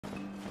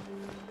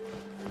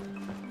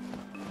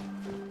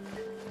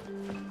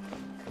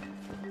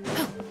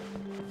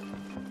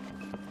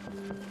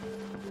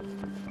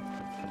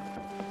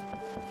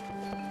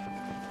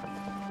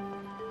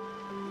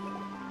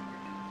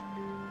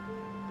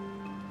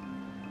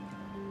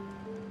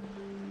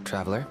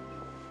Traveler?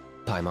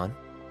 Paimon?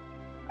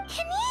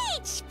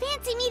 Kinich!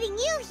 Fancy meeting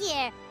you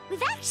here.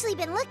 We've actually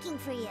been looking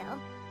for you.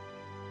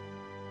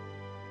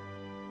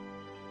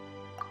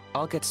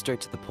 I'll get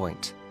straight to the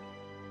point.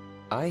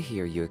 I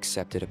hear you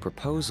accepted a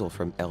proposal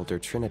from Elder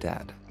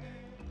Trinidad.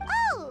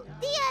 Oh,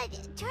 the,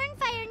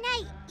 Turnfire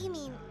Knight, you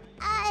mean.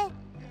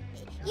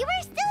 You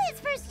were still his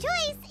first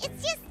choice.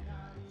 It's just...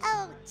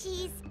 Oh,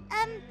 jeez.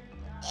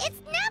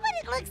 It's not what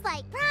it looks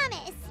like,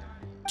 promise.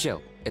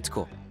 Chill, it's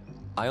cool.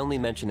 I only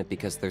mention it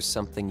because there's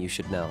something you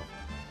should know.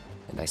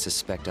 And I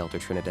suspect Elder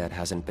Trinidad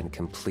hasn't been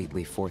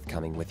completely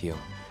forthcoming with you.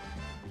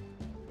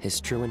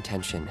 His true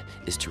intention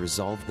is to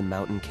resolve the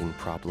Mountain King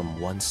problem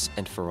once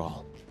and for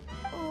all.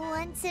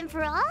 Once and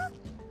for all?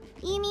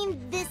 You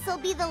mean this'll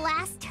be the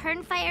last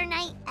Turnfire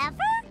Knight ever?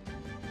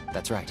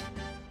 That's right.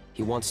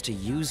 He wants to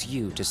use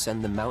you to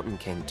send the Mountain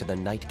King to the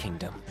Night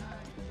Kingdom.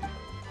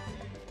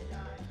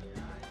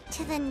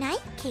 To the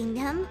Night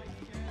Kingdom?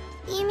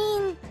 You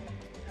mean...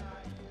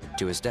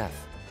 To his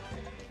death.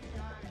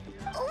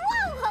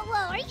 Whoa!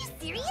 Are you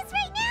serious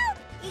right now?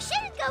 You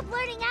shouldn't go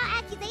blurting out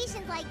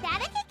accusations like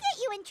that. It could get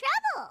you in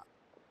trouble.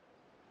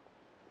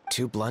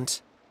 Too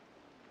blunt?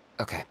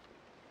 Okay.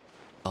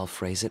 I'll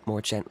phrase it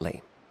more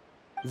gently.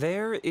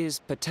 There is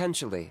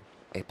potentially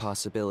a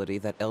possibility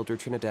that Elder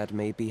Trinidad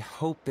may be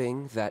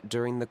hoping that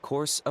during the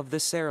course of the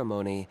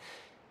ceremony,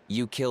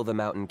 you kill the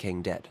Mountain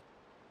King dead.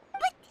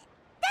 But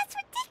that's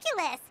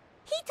ridiculous!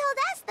 He told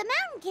us the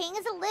Mountain King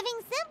is a living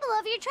symbol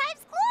of your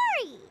tribe's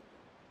glory!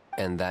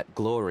 And that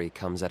glory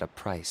comes at a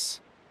price.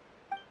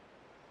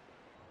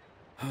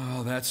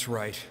 Oh, that's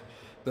right.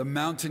 The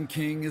Mountain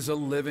King is a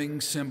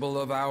living symbol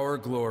of our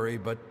glory,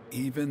 but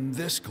even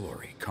this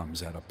glory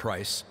comes at a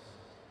price.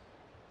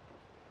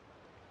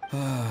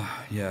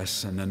 Ah,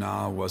 yes, and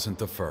Nana wasn't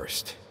the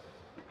first.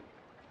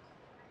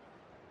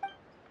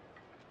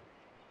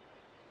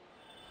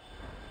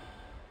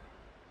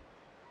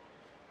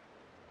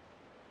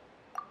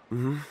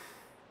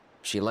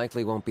 She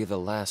likely won't be the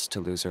last to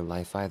lose her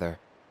life either.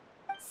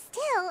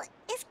 Still,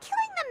 is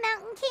killing the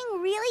Mountain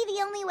King really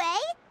the only way?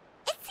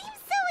 It seems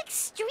so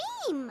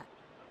extreme!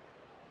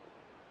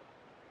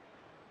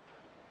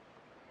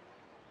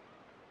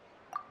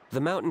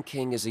 The Mountain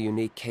King is a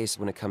unique case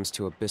when it comes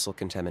to abyssal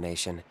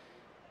contamination.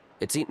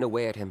 It's eaten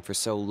away at him for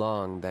so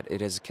long that it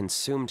has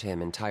consumed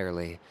him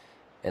entirely,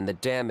 and the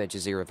damage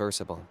is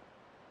irreversible.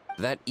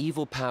 That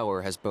evil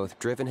power has both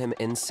driven him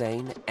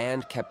insane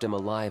and kept him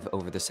alive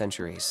over the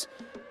centuries.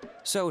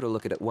 So, to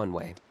look at it one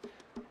way,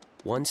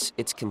 once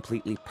it's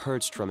completely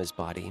purged from his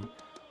body,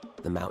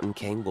 the Mountain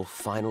King will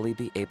finally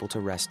be able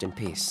to rest in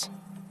peace.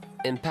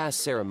 In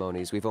past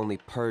ceremonies, we've only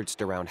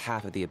purged around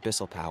half of the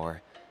abyssal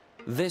power.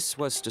 This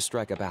was to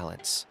strike a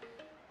balance,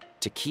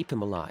 to keep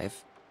him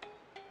alive,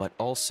 but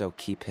also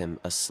keep him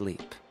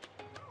asleep.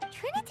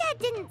 Trinidad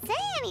didn't say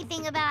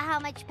anything about how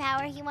much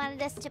power he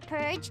wanted us to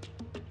purge,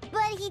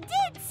 but he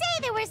did say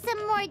there were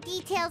some more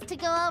details to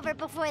go over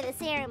before the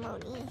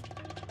ceremony.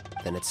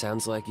 Then it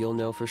sounds like you'll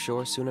know for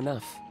sure soon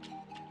enough.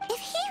 If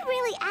he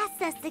really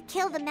asks us to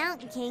kill the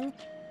Mountain King,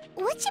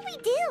 what should we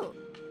do?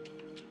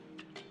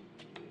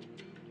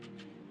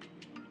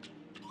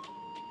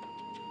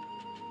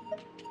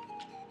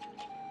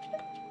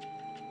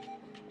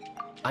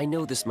 I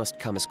know this must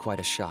come as quite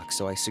a shock,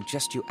 so I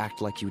suggest you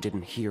act like you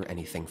didn't hear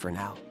anything for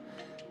now.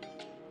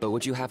 But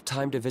would you have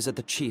time to visit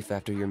the chief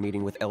after your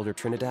meeting with Elder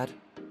Trinidad?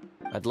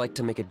 I'd like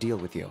to make a deal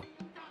with you.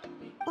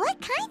 What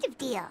kind of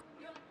deal?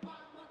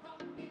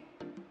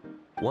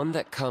 One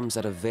that comes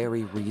at a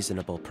very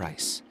reasonable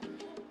price.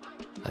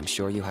 I'm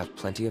sure you have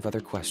plenty of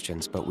other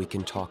questions, but we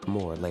can talk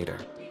more later.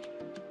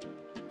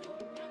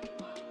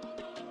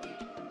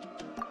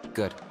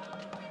 Good.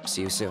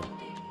 See you soon.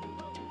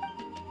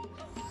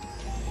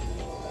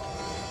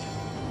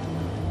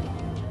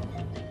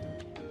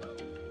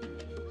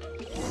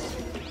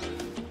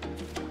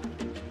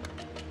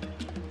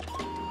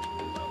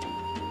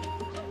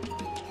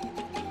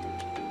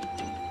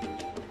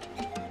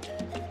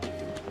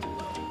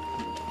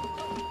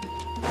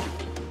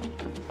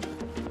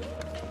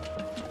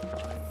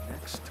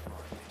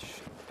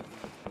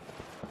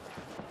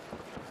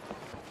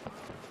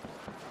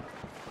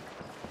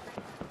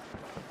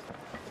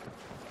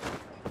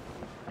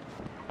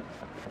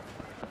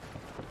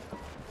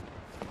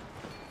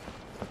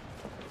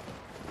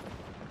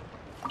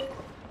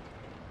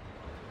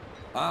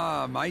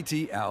 Ah,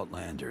 mighty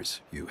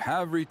Outlanders, you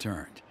have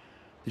returned.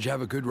 Did you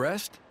have a good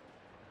rest?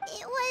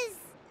 It was,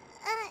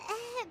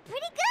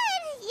 pretty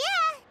good,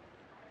 yeah.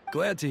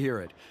 Glad to hear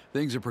it.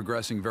 Things are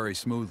progressing very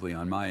smoothly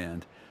on my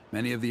end.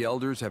 Many of the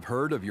elders have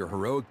heard of your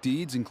heroic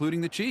deeds,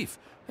 including the chief.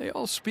 They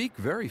all speak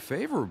very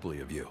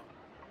favorably of you.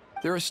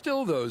 There are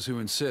still those who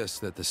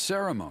insist that the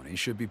ceremony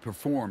should be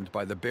performed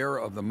by the bearer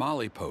of the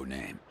Malipo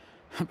name.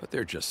 But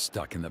they're just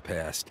stuck in the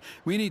past.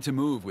 We need to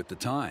move with the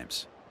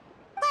times.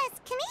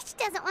 Plus, Kinich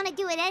doesn't want to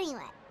do it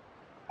anyway.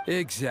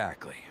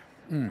 Exactly.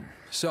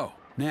 So,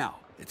 now,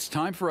 it's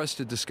time for us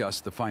to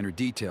discuss the finer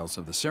details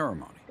of the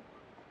ceremony.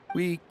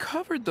 We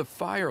covered the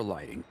fire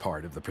lighting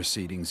part of the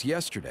proceedings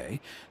yesterday.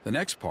 The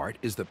next part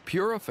is the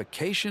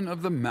purification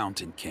of the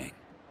Mountain King.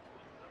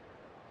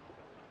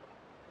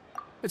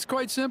 It's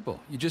quite simple.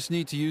 You just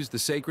need to use the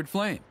sacred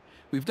flame.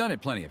 We've done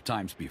it plenty of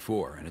times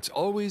before, and it's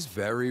always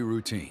very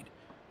routine.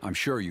 I'm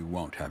sure you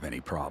won't have any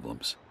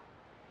problems.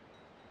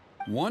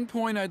 One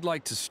point I'd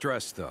like to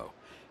stress, though,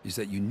 is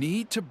that you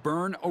need to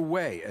burn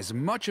away as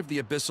much of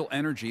the abyssal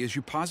energy as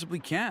you possibly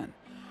can.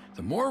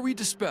 The more we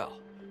dispel,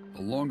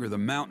 the longer the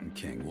Mountain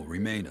King will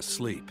remain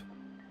asleep.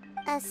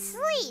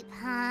 Asleep,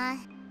 huh?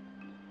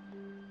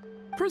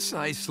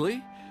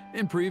 Precisely.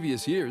 In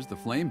previous years, the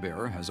Flame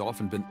Bearer has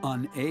often been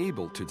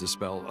unable to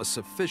dispel a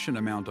sufficient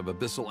amount of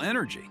abyssal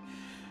energy.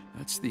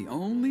 That's the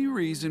only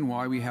reason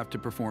why we have to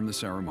perform the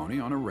ceremony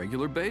on a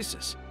regular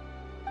basis.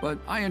 But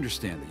I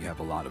understand that you have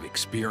a lot of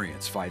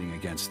experience fighting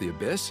against the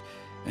Abyss,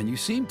 and you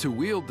seemed to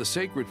wield the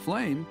sacred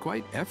flame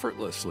quite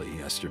effortlessly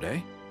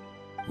yesterday.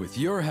 With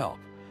your help,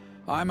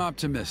 I'm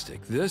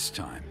optimistic this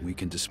time we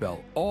can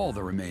dispel all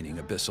the remaining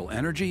abyssal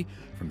energy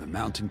from the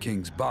Mountain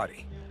King's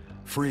body,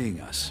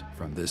 freeing us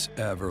from this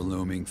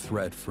ever-looming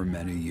threat for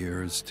many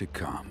years to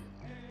come.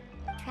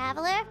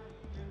 Traveler?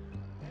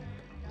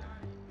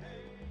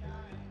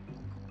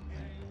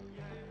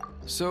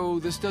 So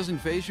this doesn't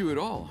faze you at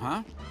all,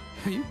 huh?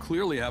 You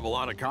clearly have a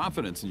lot of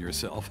confidence in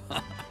yourself.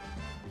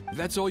 If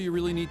that's all you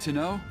really need to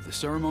know, the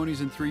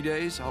ceremony's in 3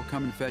 days. I'll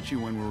come and fetch you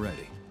when we're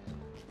ready.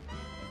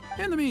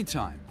 In the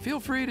meantime, feel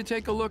free to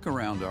take a look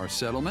around our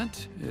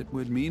settlement. It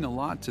would mean a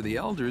lot to the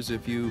elders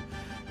if you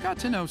got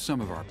to know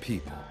some of our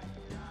people.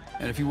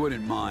 And if you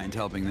wouldn't mind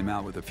helping them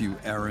out with a few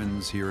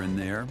errands here and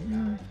there,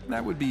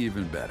 that would be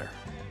even better.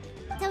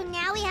 So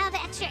now we have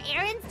extra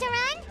errands to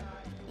run?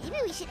 Maybe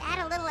we should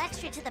add a little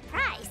extra to the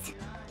price.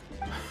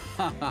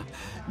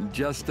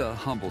 Just a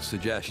humble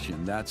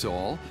suggestion, that's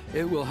all.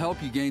 It will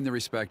help you gain the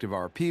respect of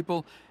our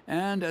people,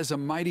 and as a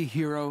mighty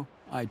hero,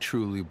 I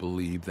truly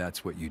believe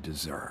that's what you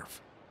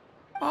deserve.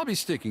 I'll be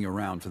sticking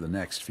around for the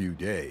next few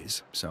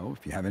days, so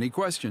if you have any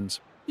questions,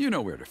 you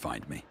know where to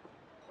find me.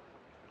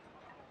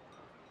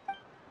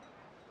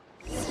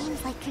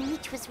 Seems like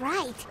Kinich was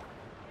right.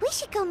 We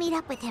should go meet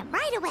up with him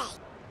right away.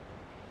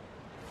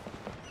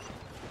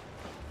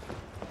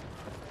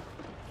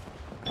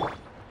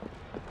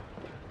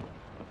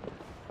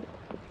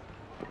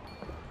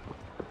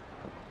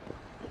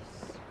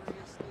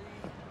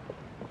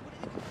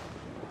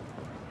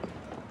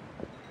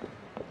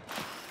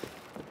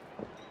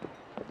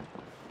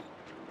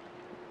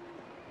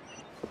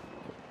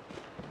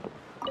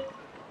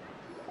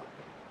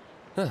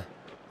 Huh,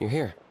 you're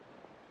here.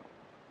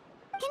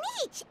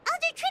 Kinich!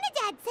 Elder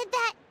Trinidad said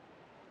that...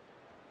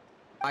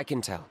 I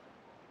can tell.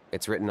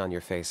 It's written on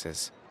your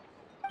faces.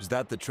 Is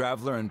that the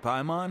Traveler in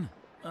Paimon?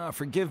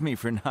 Forgive me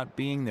for not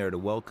being there to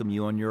welcome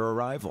you on your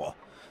arrival.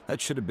 That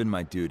should have been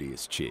my duty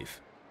as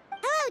chief.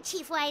 Hello,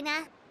 Chief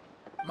Waina.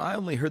 I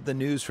only heard the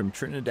news from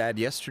Trinidad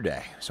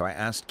yesterday, so I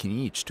asked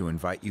Kinich to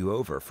invite you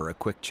over for a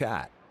quick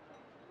chat.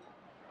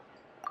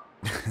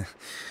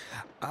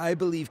 I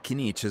believe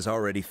Kinich has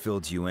already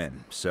filled you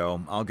in,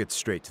 so I'll get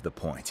straight to the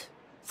point.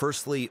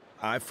 Firstly,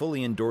 I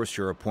fully endorse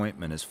your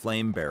appointment as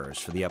flame bearers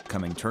for the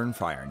upcoming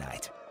Turnfire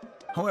Night.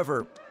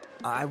 However,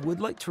 I would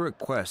like to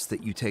request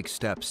that you take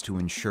steps to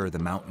ensure the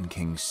Mountain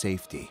King's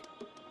safety.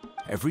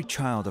 Every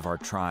child of our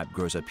tribe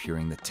grows up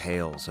hearing the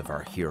tales of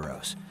our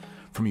heroes,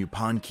 from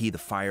Yupanqui the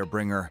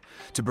Firebringer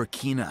to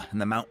Burkina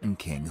and the Mountain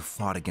King who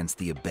fought against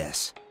the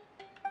Abyss.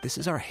 This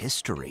is our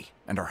history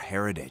and our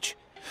heritage,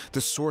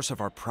 the source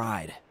of our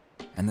pride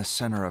and the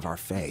center of our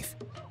faith.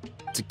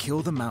 To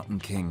kill the Mountain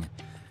King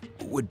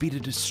would be to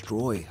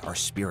destroy our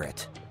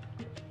spirit.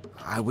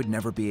 I would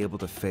never be able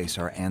to face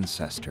our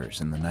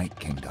ancestors in the Night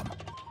Kingdom.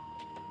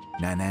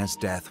 Nana's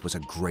death was a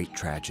great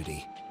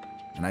tragedy,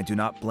 and I do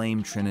not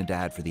blame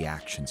Trinidad for the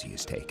actions he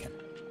has taken.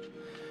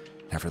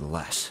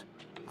 Nevertheless,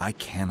 I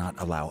cannot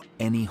allow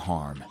any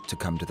harm to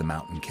come to the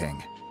Mountain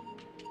King.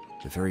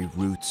 The very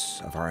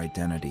roots of our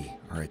identity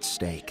are at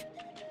stake.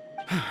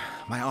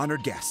 My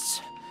honored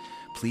guests,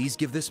 please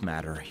give this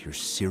matter your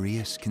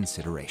serious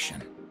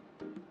consideration.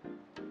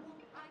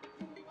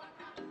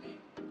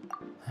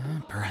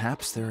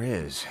 Perhaps there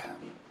is,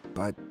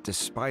 but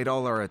despite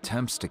all our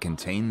attempts to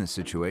contain the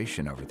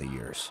situation over the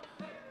years,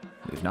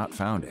 we've not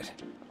found it.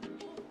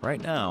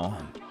 Right now,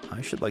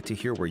 I should like to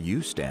hear where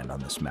you stand on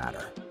this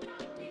matter.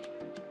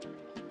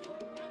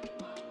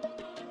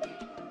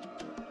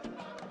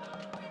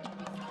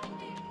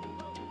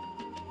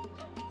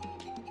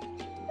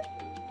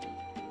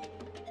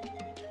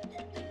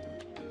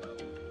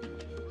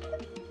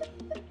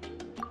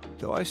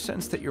 Though I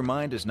sense that your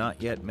mind is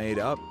not yet made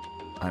up,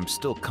 I'm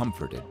still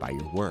comforted by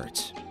your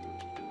words.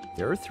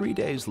 There are 3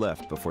 days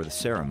left before the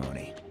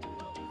ceremony.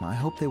 I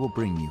hope they will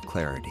bring you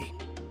clarity.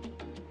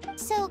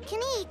 So,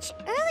 Kinich,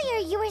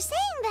 earlier you were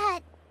saying that...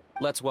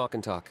 Let's walk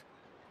and talk.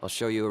 I'll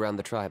show you around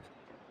the tribe.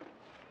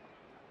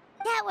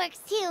 That works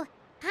too.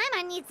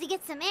 Paimon needs to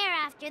get some air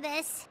after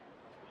this.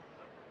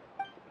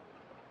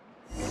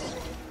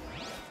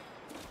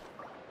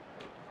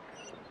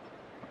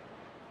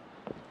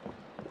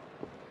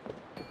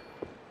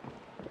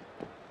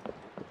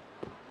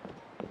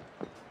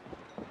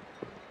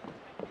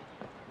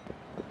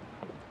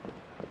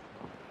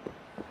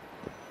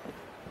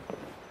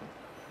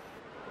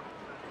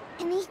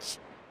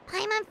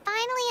 Paimon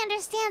finally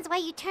understands why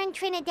you turned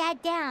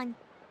Trinidad down.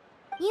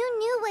 You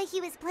knew what he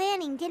was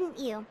planning, didn't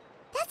you?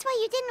 That's why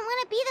you didn't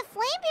want to be the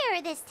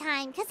Flamebearer this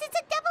time, because it's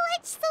a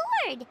double-edged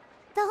sword.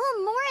 The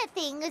whole Mora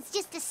thing was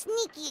just a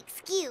sneaky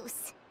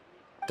excuse.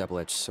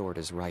 Double-edged sword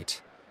is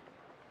right.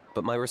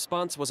 But my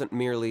response wasn't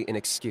merely an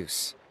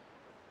excuse.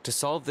 To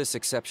solve this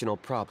exceptional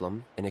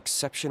problem, an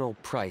exceptional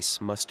price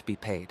must be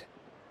paid.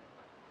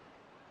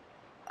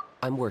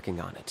 I'm working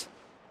on it.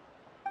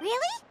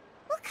 Really?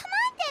 Well, come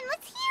on then,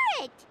 let's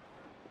hear it!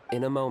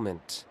 In a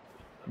moment.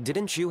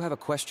 Didn't you have a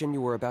question you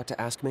were about to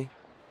ask me?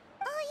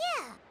 Oh,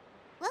 yeah.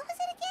 What was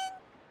it again?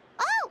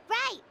 Oh,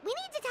 right! We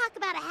need to talk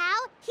about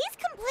how he's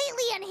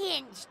completely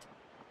unhinged.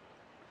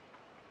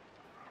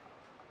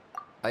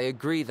 I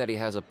agree that he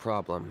has a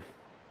problem.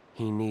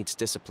 He needs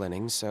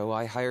disciplining, so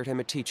I hired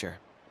him a teacher.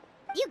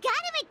 You got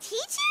him a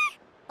teacher?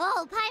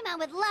 Oh, Paimon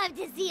would love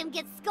to see him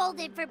get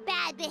scolded for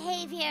bad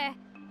behavior.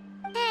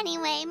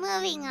 Anyway,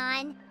 moving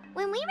on.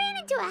 When we ran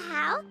into a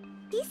How,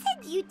 he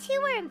said you two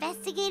were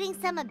investigating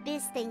some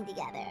abyss thing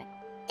together.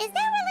 Is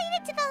that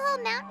related to the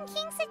whole Mountain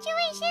King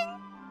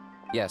situation?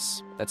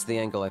 Yes, that's the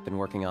angle I've been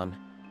working on.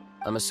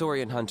 I'm a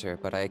Saurian hunter,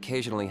 but I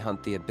occasionally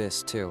hunt the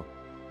abyss too.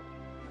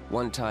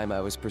 One time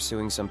I was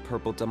pursuing some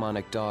purple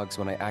demonic dogs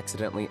when I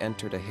accidentally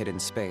entered a hidden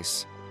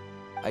space.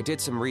 I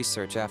did some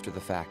research after the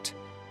fact.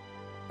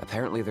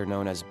 Apparently they're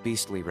known as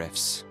beastly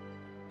rifts,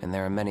 and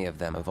there are many of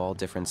them of all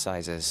different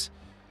sizes.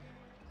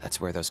 That's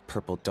where those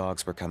purple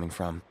dogs were coming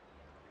from.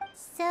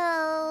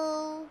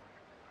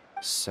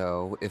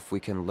 So, if we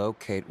can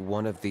locate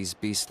one of these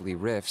beastly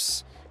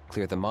rifts,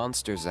 clear the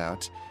monsters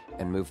out,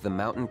 and move the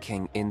Mountain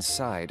King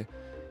inside,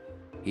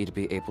 he'd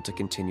be able to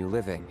continue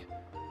living,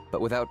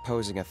 but without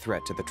posing a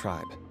threat to the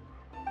tribe.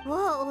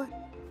 whoa,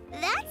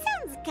 that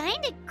sounds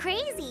kinda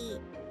crazy.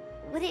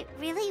 Would it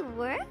really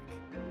work?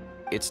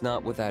 It's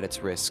not without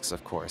its risks,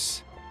 of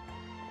course.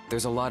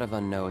 There's a lot of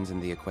unknowns in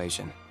the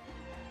equation.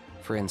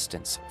 For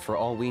instance, for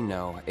all we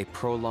know, a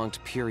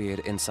prolonged period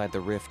inside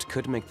the rift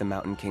could make the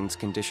Mountain King's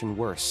condition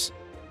worse.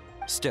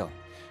 Still,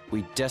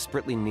 we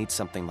desperately need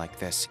something like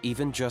this,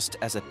 even just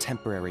as a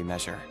temporary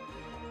measure.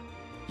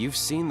 You've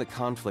seen the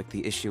conflict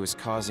the issue is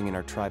causing in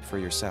our tribe for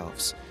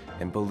yourselves,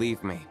 and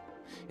believe me,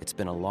 it's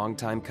been a long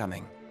time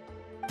coming.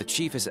 The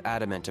chief is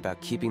adamant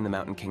about keeping the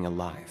Mountain King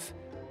alive,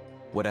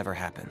 whatever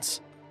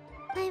happens.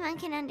 Paimon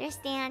can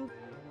understand.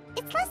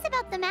 It's less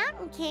about the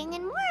Mountain King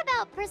and more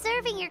about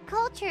preserving your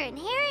culture and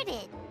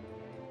heritage.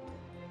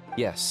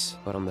 Yes,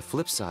 but on the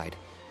flip side,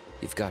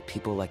 you've got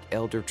people like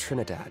Elder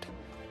Trinidad,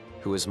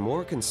 who is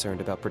more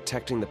concerned about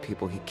protecting the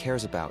people he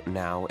cares about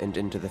now and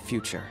into the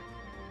future.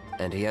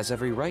 And he has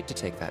every right to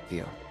take that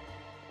view.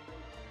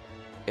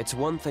 It's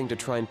one thing to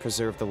try and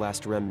preserve the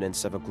last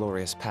remnants of a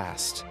glorious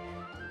past,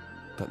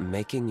 but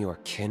making your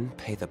kin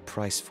pay the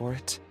price for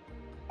it?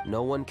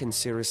 No one can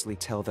seriously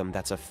tell them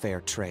that's a fair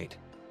trade.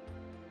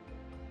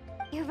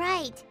 You're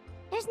right.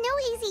 There's no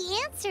easy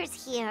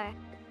answers here.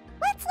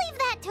 Let's leave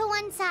that to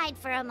one side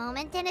for a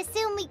moment and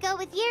assume we go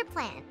with your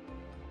plan.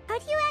 How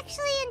do you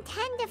actually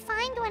intend to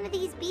find one of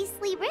these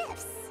beastly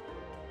rifts?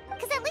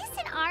 Because at least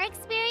in our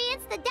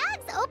experience, the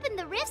dogs open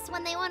the rifts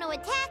when they want to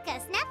attack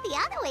us, not the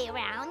other way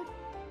around.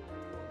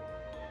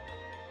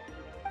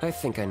 I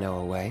think I know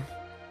a way.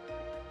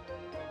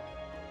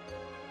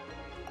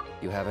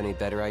 You have any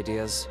better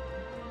ideas?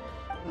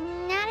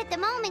 Not at the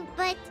moment,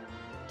 but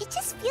it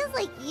just feels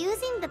like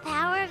using the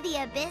power of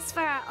the Abyss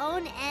for our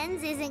own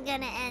ends isn't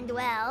gonna end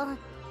well.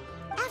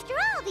 After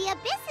all, the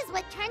Abyss is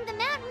what turned the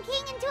Mountain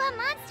King into a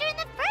monster in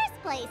the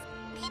first place.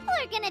 People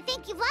are gonna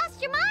think you've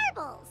lost your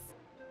marbles.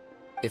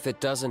 If it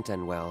doesn't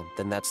end well,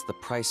 then that's the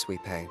price we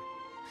pay.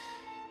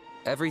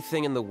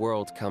 Everything in the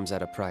world comes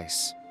at a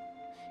price.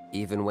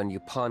 Even when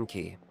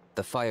Yupanqui,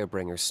 the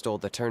Firebringer, stole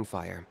the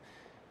Turnfire,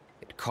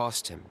 it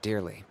cost him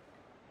dearly.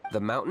 The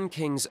Mountain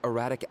King's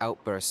erratic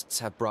outbursts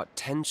have brought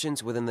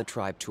tensions within the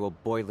tribe to a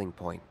boiling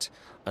point.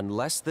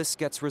 Unless this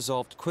gets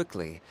resolved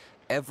quickly,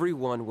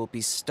 everyone will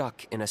be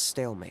stuck in a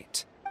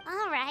stalemate.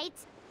 All right.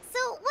 So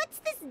what's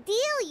this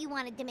deal you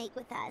wanted to make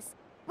with us?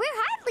 We're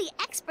hardly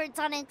experts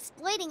on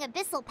exploiting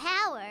abyssal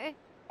power.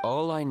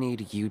 All I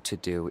need you to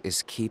do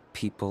is keep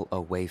people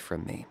away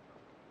from me.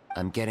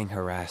 I'm getting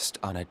harassed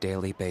on a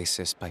daily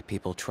basis by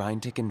people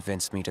trying to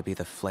convince me to be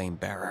the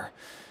Flamebearer.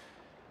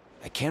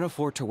 I can't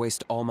afford to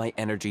waste all my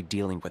energy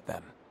dealing with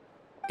them.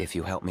 If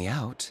you help me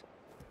out,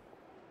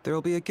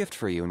 there'll be a gift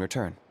for you in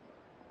return.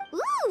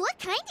 Ooh, what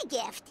kind of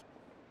gift?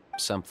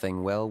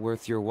 Something well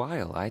worth your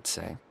while, I'd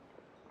say.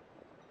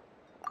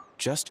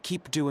 Just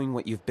keep doing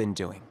what you've been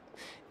doing.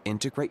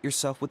 Integrate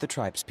yourself with the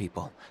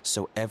tribespeople,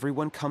 so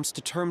everyone comes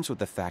to terms with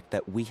the fact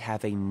that we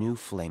have a new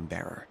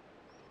Flamebearer.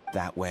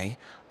 That way,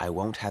 I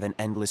won't have an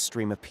endless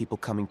stream of people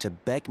coming to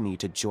beg me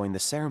to join the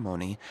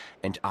ceremony,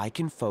 and I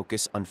can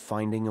focus on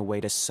finding a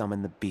way to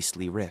summon the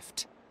beastly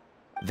rift.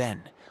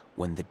 Then,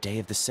 when the day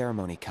of the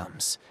ceremony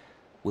comes,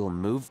 we'll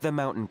move the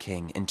Mountain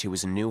King into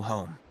his new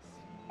home.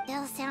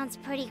 Still sounds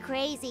pretty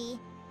crazy.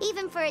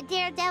 Even for a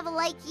daredevil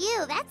like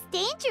you, that's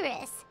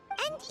dangerous.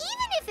 And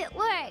even if it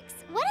works,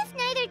 what if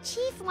neither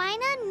Chief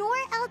Lina nor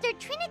Elder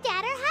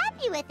Trinidad are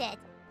happy with it?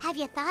 Have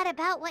you thought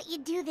about what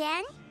you'd do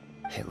then?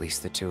 At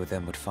least the two of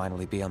them would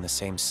finally be on the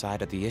same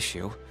side of the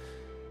issue,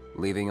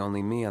 leaving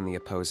only me on the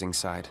opposing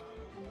side.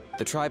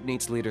 The tribe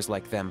needs leaders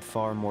like them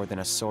far more than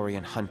a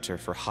Saurian hunter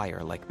for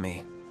hire like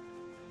me.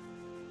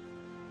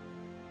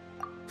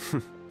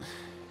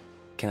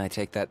 Can I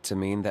take that to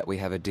mean that we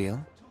have a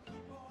deal?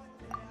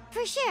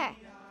 For sure. And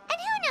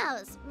who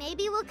knows,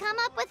 maybe we'll come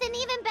up with an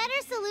even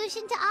better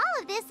solution to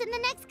all of this in the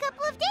next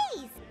couple of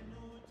days.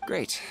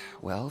 Great.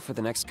 Well, for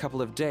the next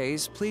couple of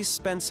days, please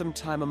spend some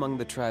time among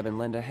the tribe and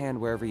lend a hand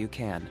wherever you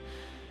can.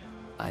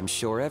 I'm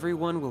sure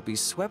everyone will be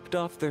swept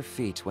off their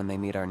feet when they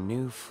meet our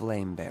new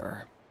flame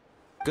bearer.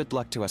 Good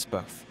luck to us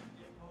both.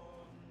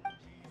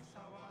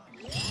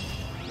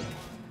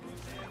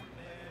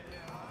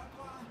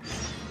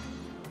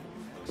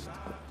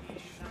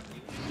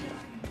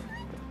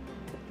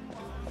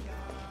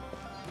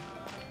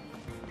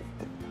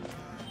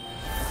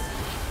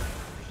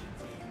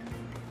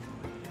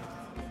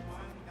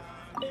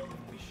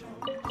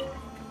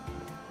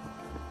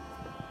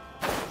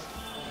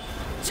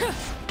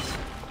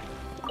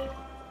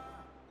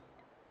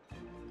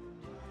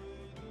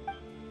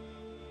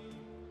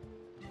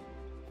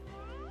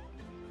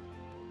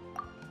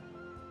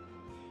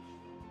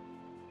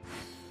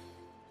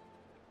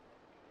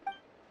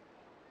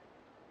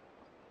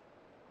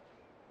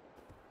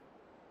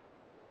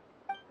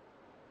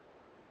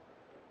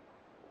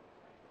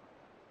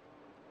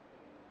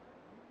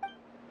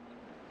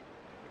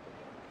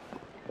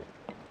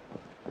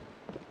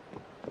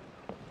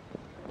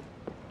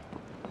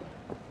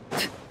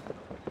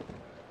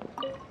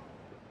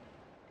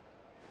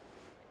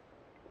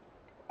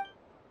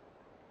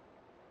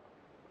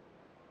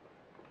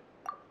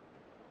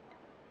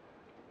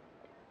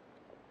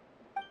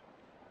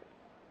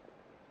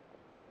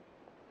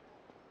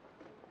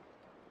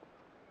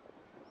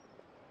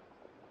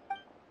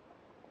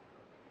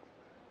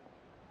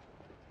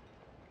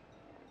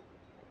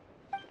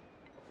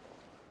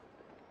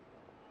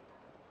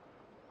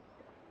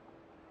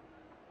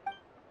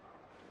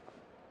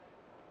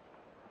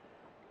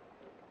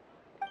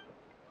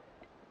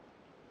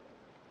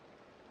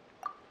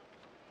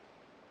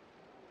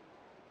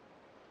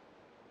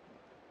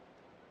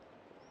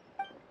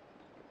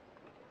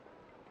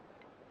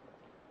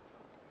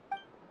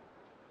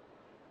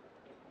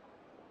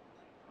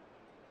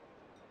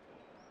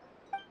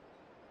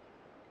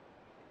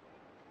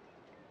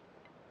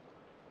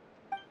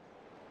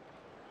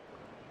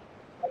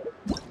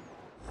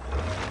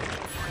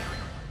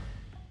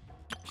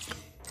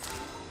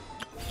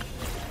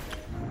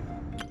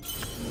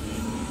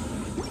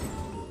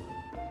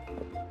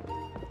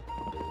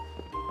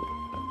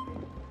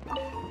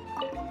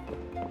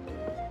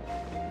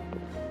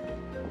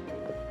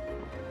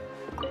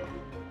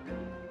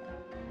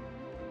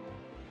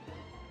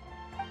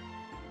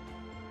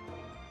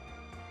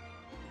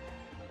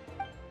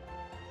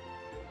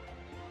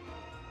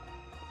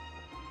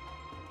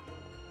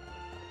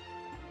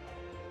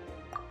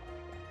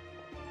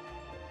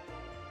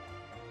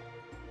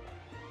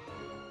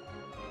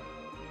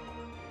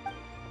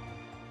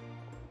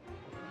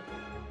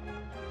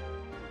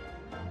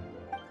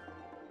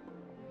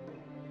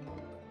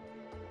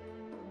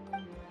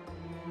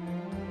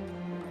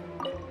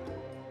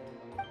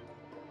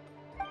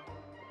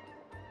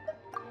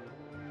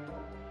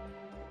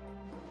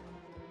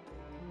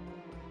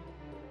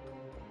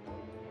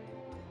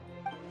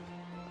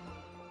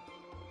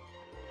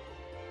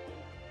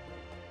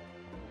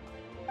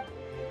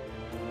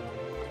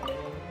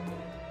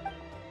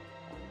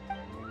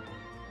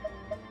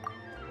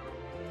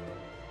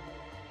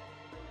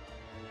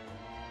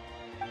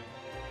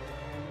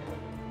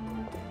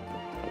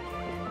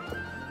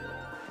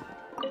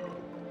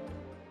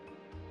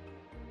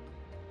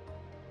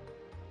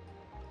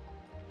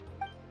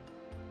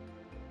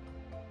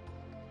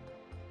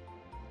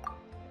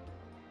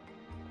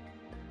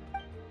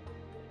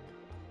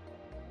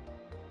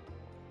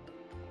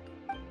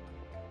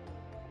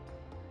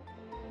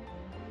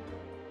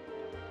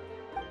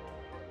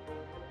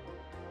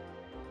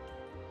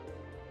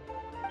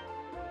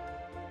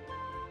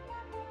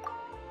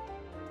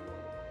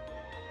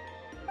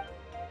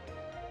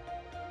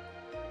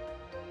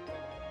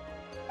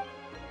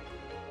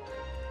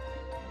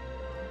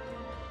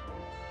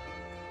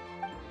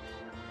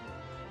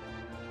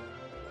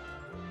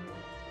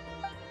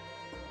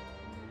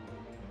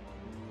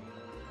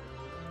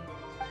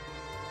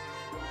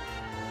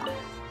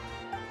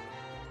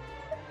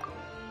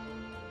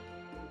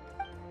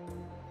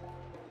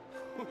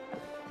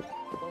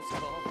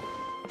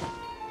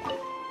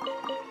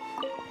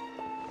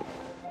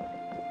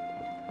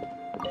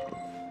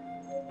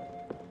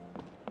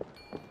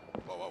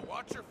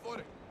 Watch your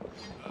footing.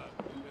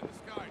 In the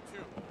sky,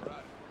 too.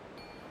 Right.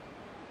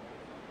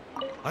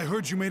 I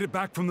heard you made it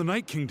back from the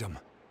Night Kingdom.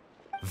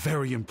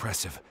 Very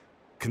impressive.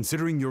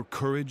 Considering your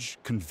courage,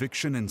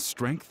 conviction, and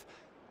strength,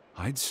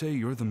 I'd say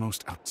you're the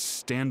most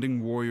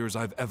outstanding warriors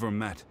I've ever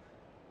met.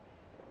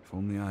 If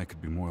only I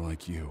could be more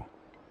like you.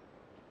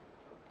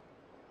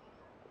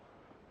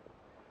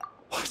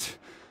 What?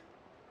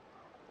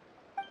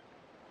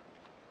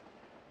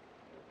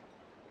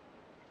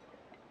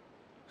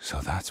 So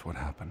that's what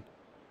happened.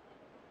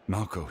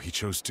 Malco, he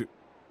chose to...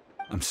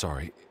 I'm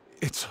sorry.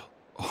 It's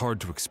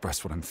hard to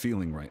express what I'm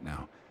feeling right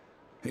now.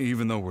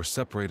 Even though we're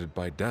separated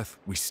by death,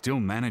 we still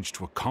managed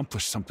to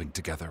accomplish something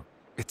together.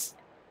 It's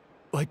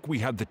like we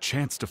had the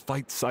chance to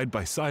fight side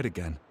by side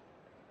again.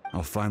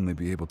 I'll finally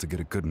be able to get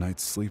a good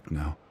night's sleep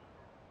now.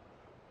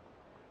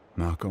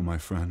 Malco, my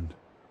friend,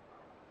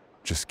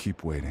 just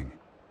keep waiting.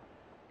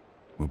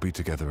 We'll be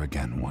together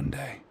again one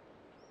day.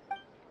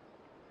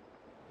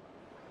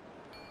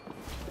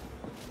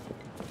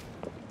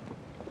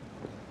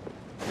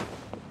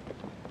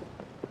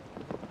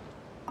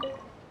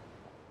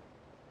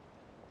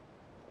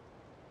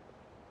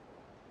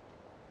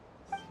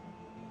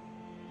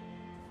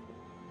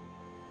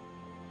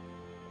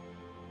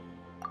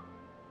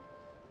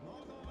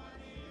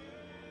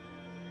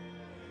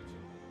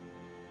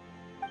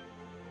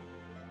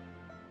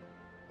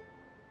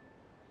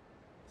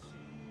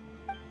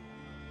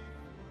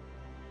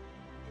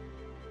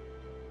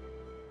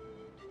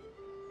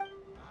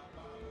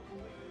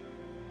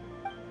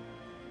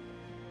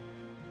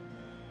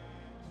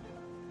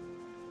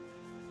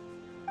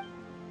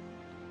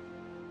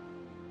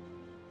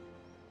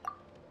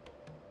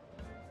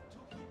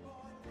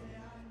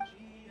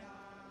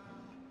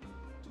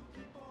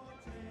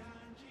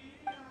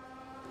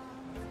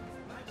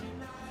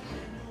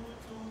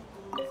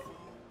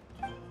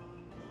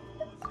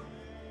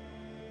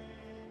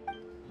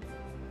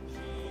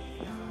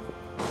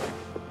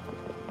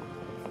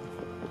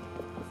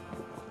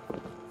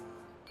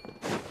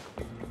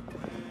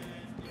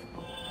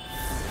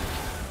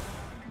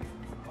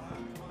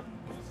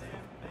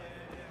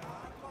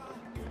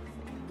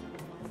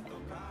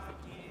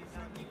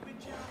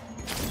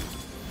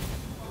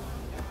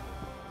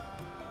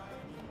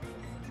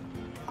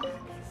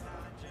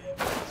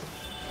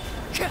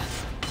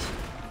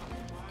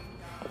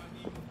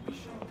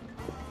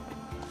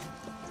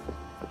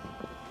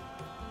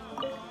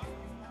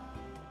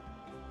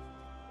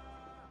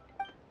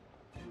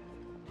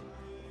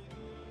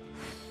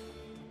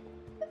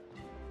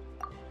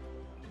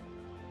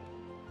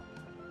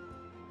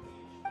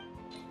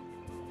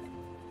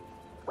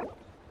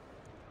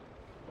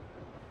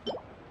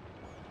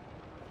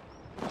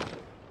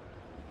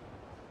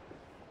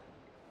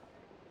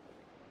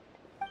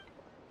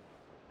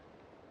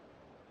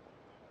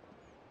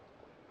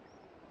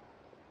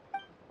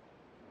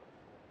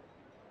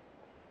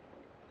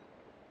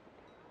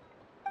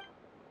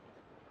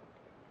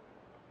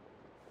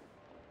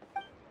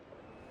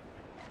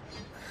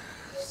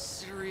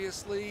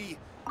 Seriously?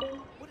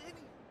 Would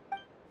any...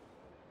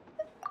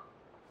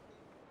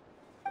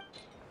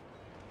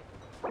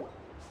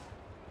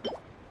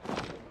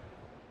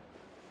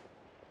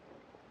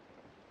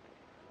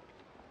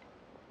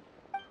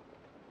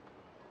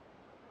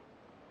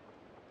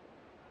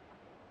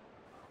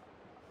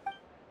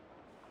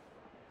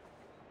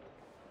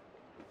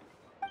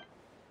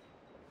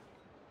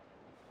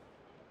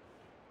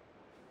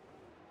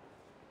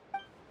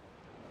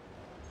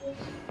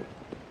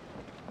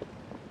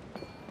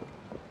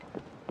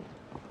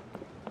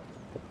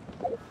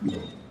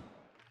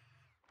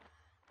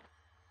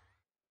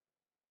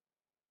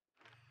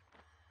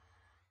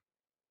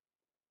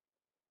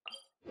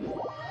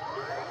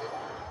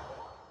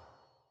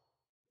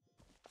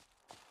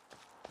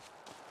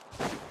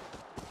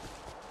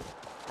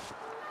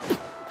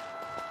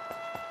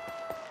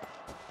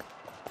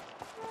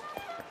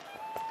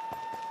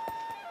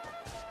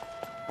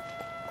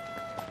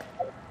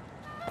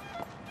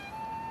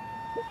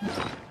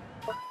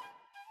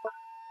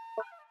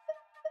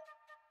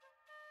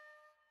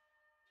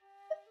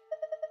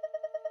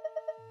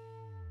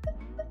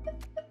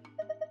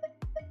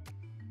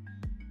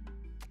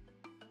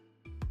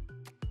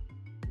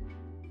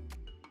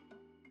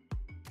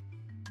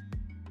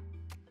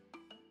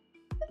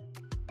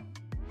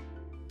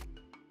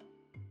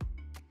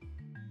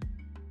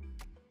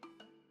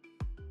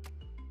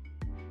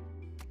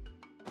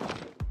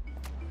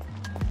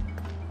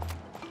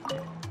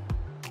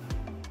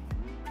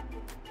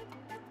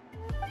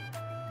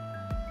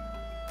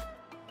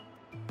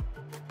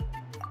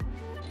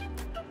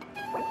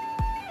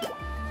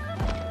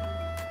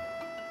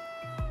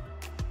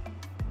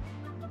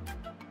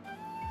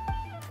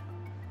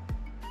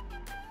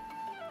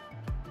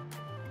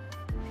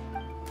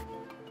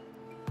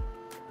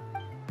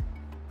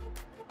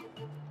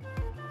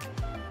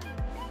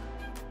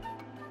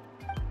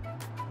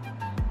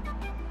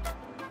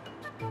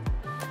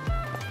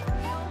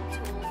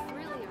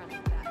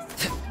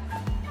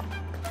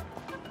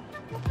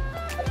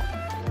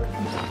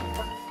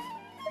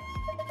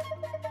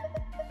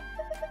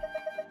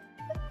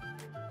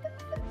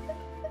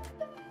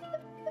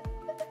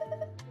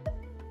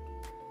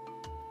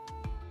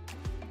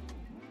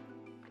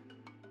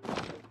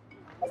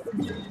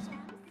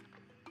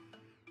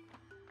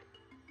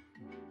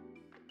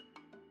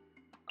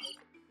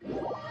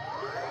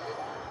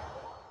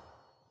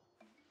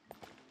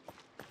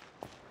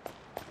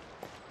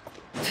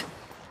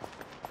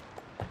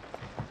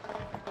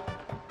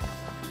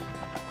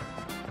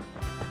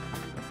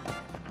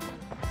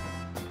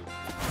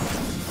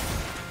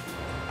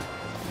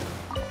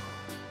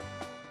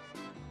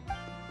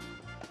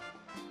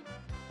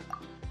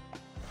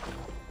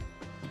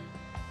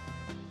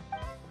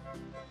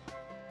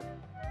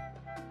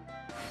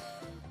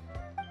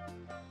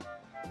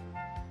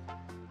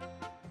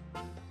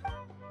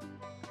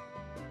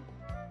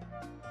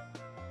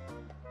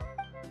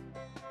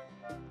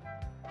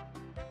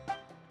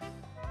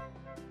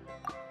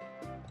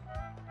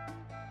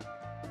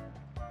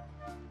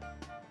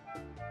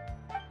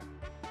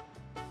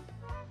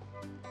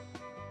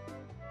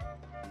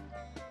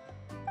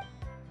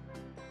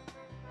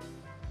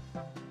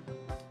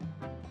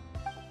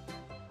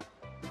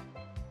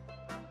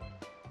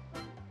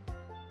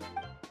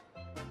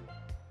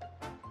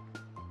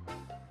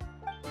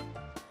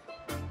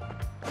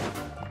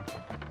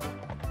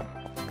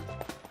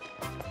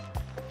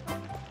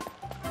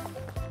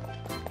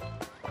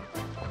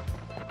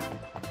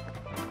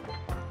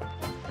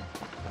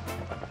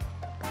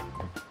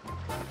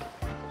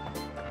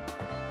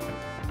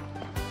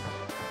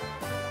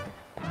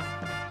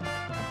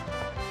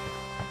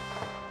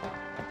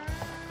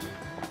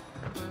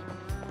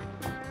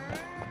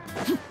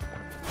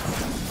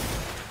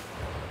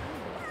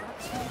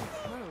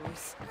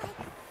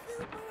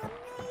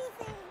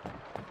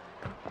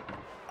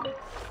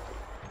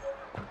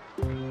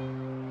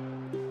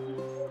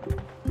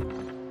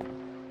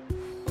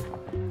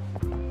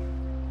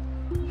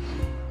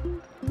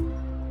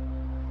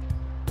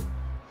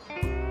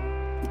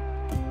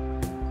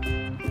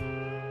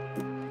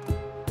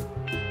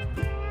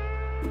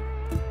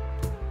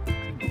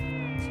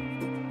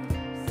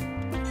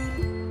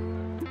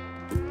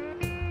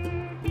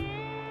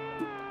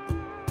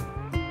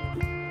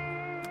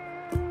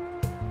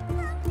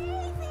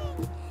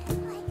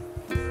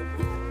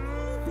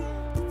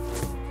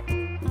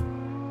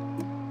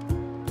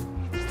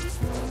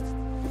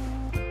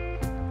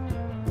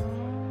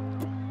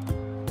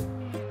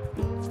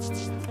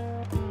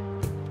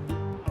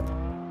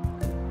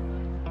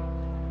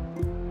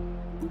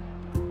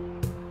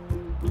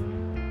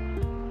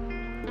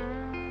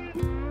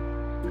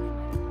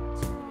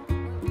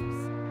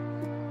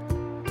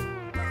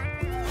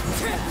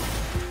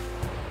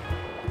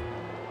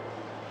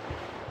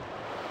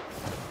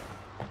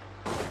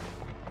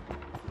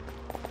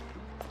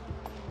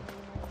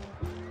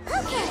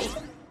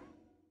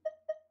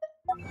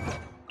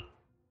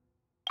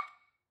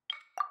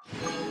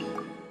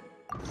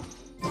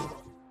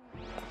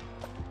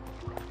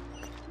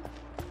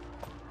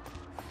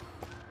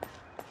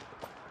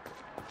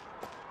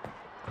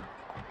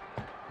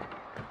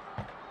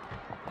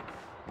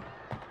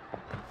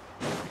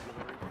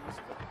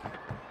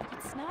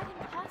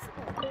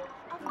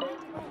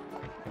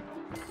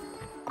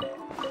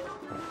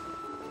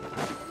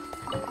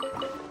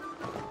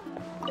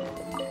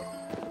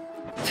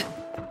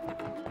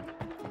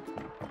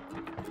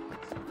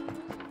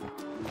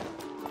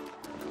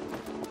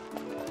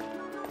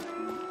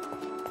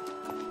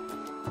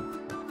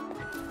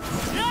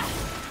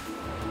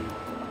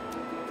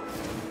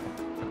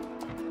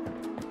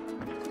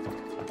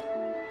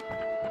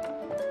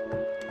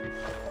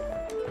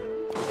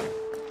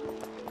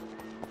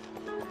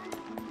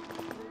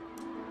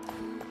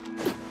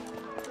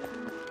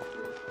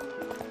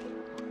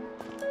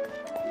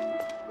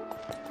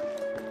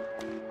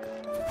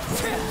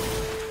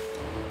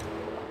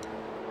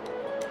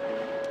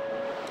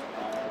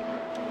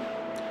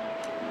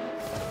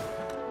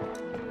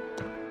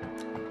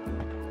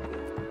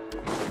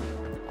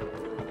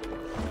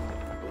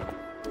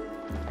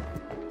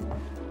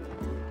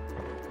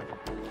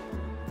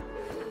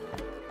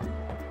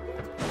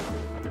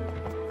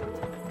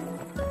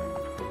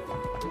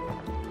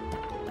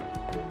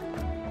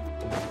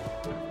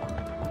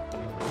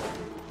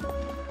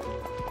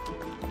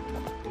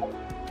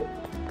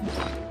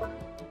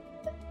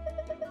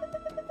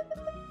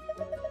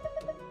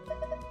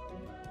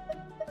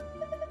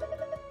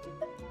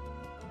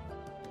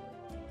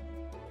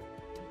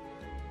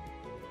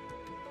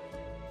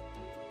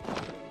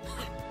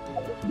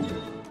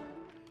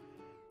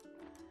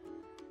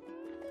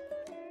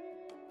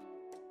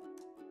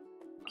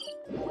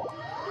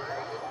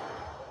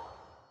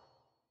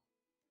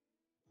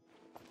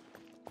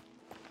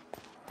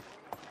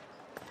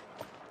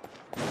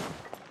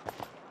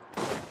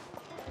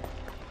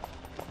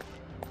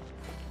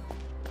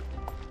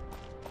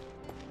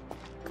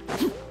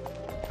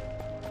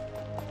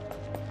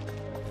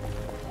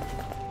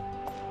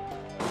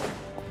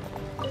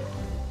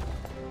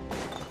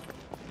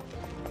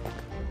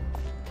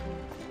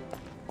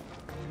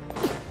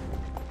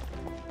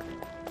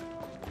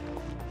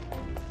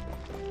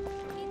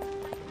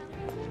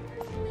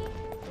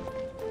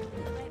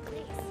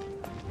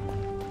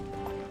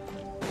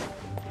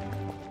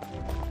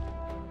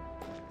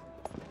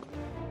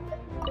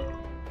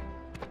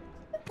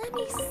 Let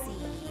me see.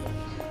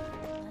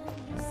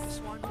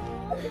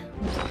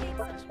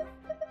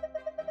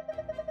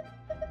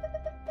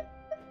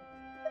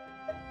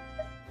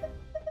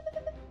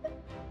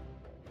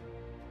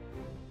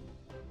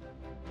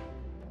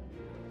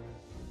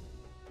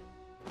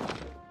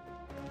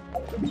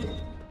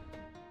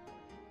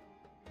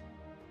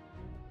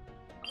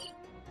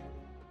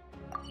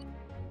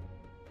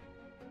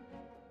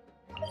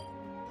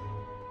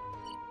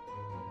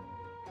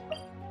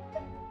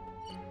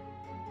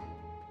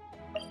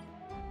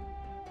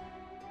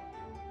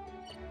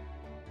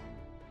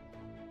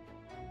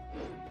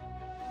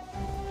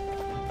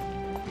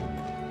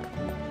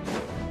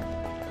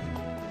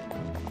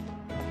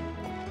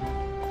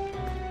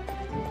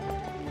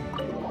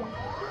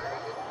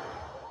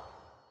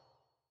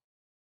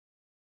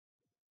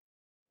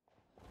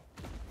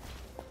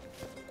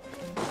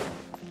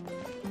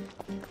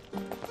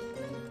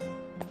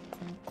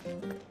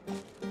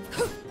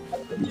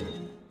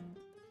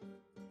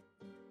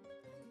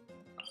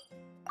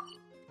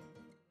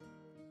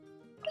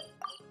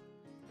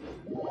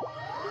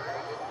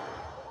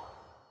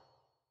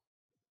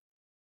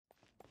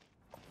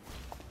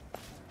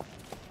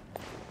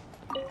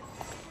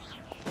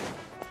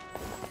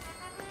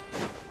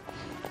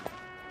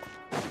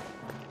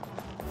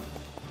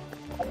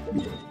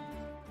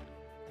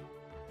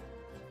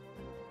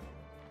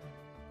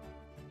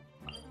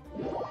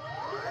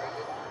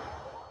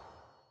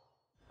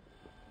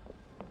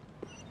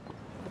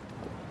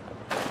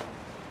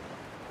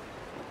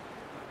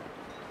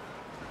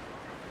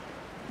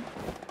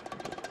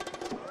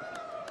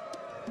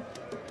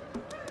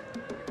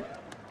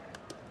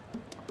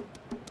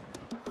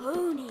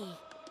 Pony,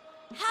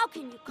 how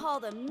can you call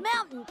the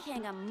Mountain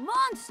King a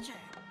monster?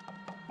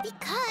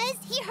 Because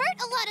he hurt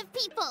a lot of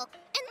people.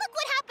 And look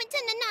what happened to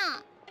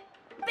Nana.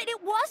 But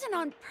it wasn't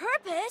on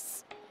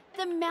purpose.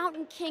 The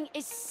Mountain King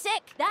is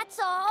sick, that's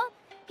all.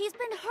 He's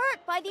been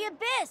hurt by the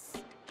abyss.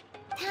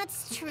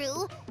 That's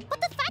true.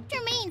 But the fact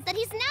remains that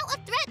he's now a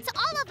threat to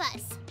all of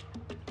us.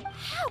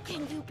 How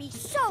can you be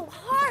so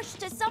harsh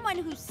to someone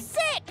who's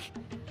sick?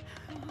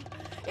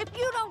 If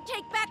you don't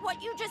take back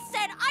what you just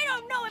said, I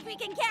don't know if we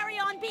can carry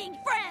on being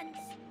friends.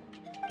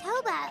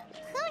 Toba,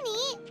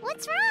 Huni,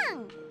 what's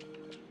wrong?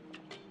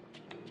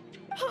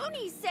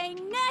 Pony's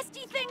saying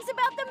nasty things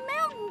about the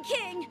Mountain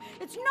King.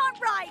 It's not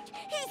right.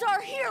 He's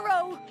our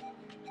hero.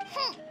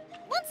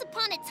 Once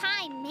upon a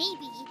time,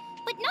 maybe,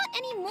 but not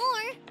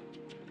anymore.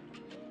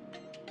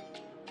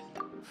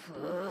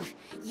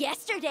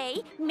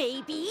 Yesterday,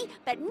 maybe,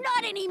 but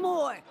not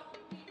anymore.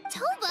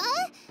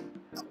 Toba?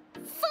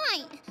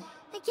 Fine.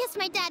 I guess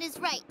my dad is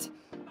right.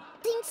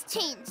 Things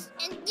change,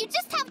 and you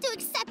just have to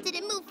accept it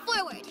and move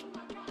forward.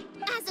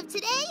 As of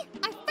today,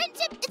 our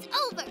friendship is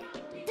over.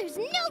 There's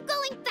no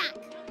going back.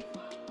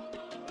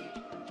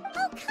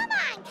 Oh, come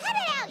on, cut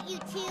it out, you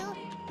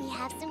two. We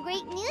have some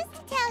great news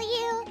to tell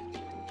you.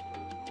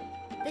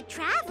 The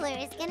Traveler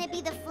is gonna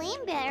be the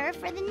flame bearer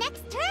for the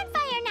next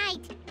Turnfire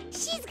night.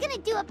 She's gonna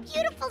do a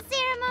beautiful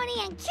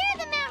ceremony and cure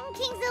the Mountain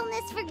King's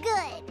illness for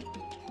good.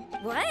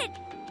 What?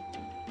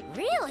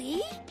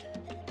 Really?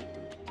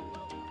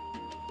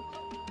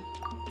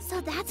 So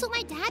that's what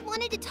my dad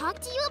wanted to talk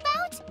to you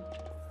about?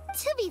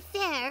 To be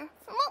fair,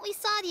 from what we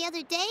saw the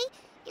other day,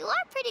 you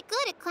are pretty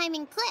good at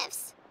climbing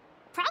cliffs.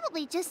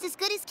 Probably just as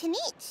good as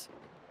Kinich.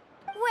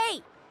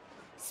 Wait,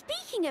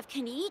 speaking of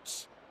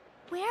Kinich,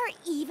 where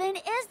even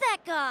is that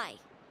guy?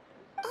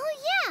 Oh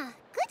yeah,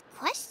 good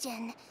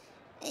question.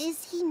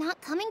 Is he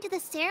not coming to the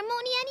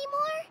ceremony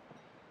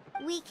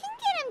anymore? We can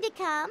get him to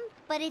come,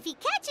 but if he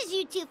catches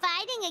you two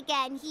fighting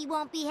again, he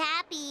won't be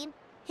happy.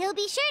 He'll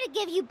be sure to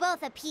give you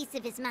both a piece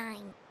of his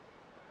mind.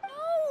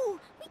 No,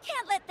 we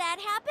can't let that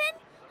happen.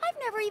 I've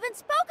never even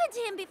spoken to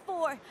him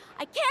before.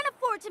 I can't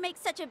afford to make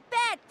such a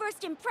bad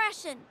first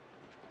impression.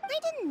 I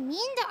didn't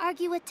mean to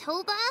argue with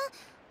Toba.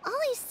 All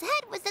I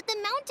said was that the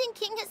Mountain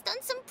King has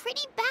done some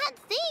pretty bad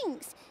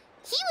things.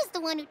 He was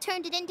the one who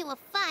turned it into a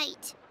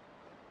fight.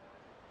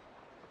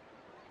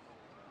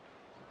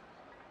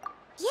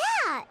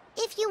 Yeah,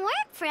 if you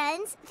weren't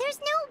friends, there's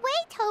no way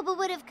Toba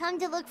would have come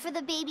to look for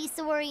the baby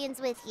Saurians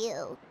with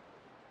you.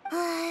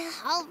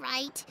 All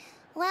right.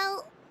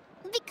 Well,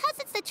 because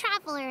it's the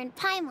Traveler and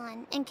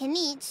Paimon and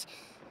Kinich,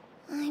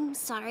 I'm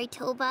sorry,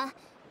 Toba.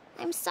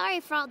 I'm sorry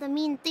for all the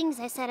mean things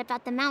I said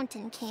about the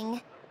Mountain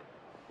King.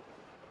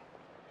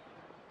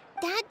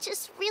 Dad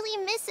just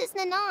really misses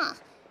Nana.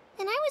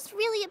 And I was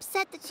really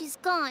upset that she's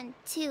gone,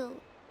 too.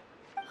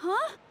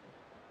 Huh?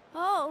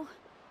 Oh.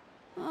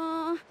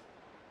 I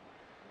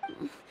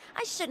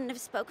shouldn't have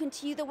spoken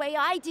to you the way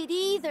I did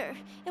either.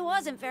 It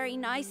wasn't very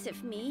nice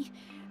of me.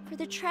 For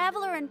the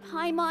Traveler and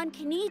Paimon,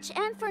 Kinich,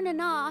 and for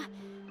Nana.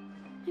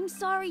 I'm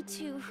sorry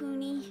too,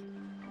 Huni.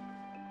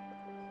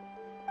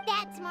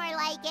 That's more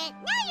like it.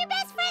 Now you're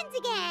best friends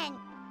again!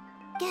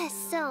 Guess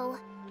so.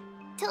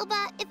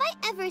 Toba, if I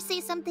ever say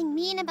something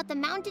mean about the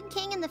Mountain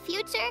King in the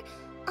future,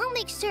 I'll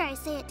make sure I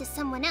say it to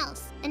someone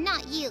else, and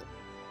not you.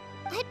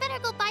 I'd better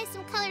go buy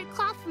some colored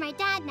cloth for my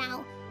dad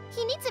now.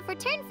 He needs it for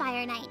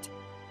Turnfire Night.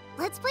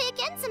 Let's play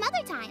again some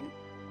other time.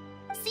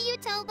 See you,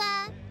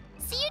 Toba.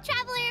 See you,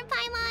 Traveler and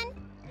Paimon.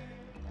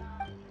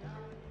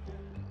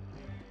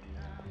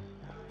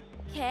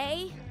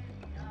 Okay.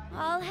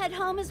 I'll head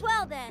home as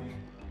well then.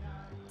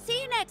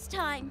 See you next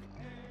time.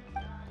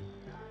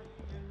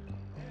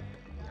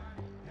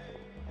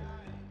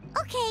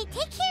 Okay,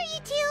 take care,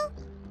 you two.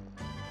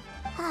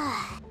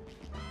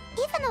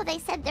 Even though they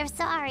said they're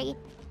sorry,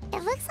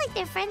 it looks like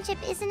their friendship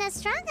isn't as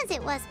strong as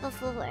it was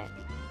before.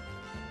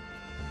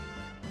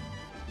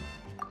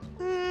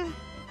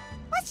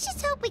 Let's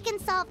just hope we can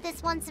solve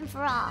this once and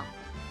for all.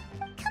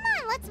 Come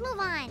on, let's move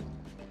on.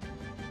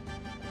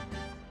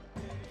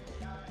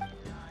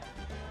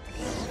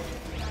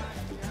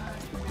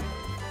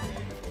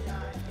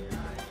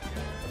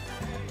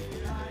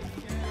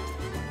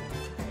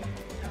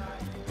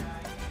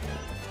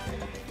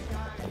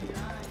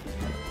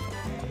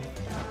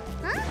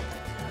 Huh?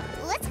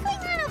 What's going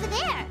on over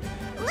there?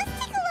 Let's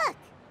take a look.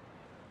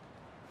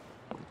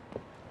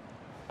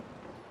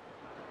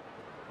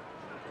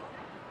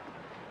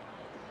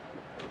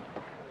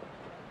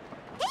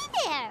 Hey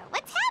there!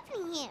 What's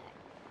happening here?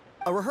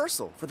 A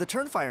rehearsal for the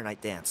Turnfire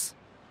Night dance.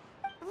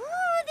 Ooh,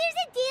 there's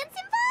a dance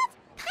involved?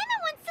 Paimon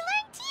wants to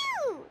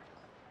learn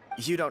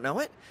too! You don't know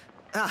it?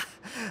 Ah,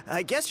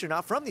 I guess you're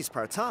not from these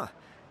parts, huh?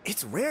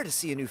 It's rare to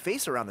see a new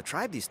face around the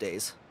tribe these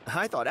days.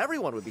 I thought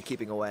everyone would be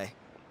keeping away.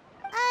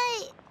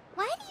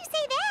 Why do you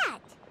say that?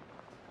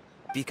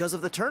 Because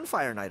of the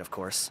Turnfire Night, of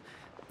course.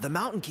 The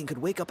Mountain King could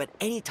wake up at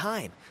any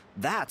time.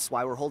 That's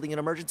why we're holding an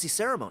emergency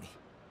ceremony.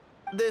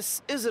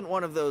 This isn't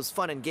one of those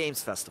fun and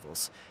games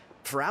festivals.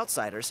 For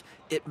outsiders,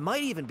 it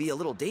might even be a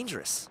little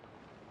dangerous.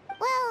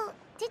 Well,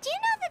 did you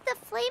know that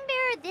the Flame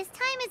Bearer this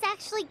time is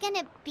actually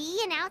gonna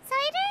be an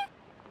outsider?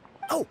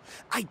 Oh,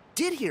 I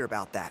did hear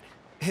about that.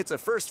 It's a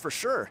first for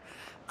sure.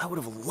 I would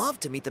have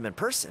loved to meet them in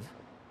person.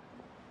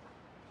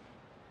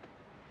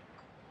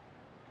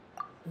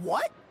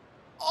 What?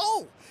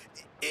 Oh,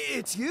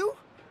 it's you?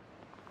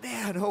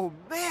 Man, oh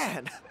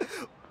man.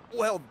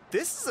 Well,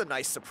 this is a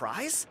nice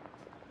surprise.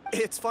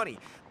 It's funny,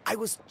 I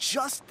was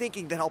just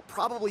thinking that I'll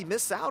probably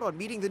miss out on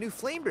meeting the new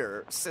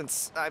Flamebearer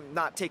since I'm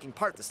not taking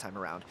part this time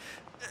around.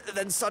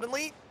 Then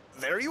suddenly,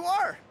 there you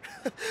are.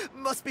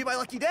 Must be my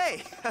lucky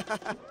day.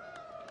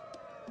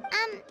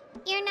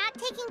 You're not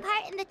taking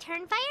part in the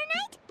Turnfire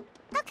Night?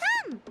 How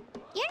come?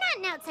 You're not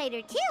an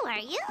outsider too, are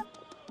you?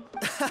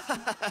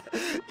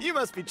 You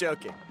must be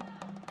joking.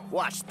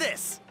 Watch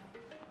this.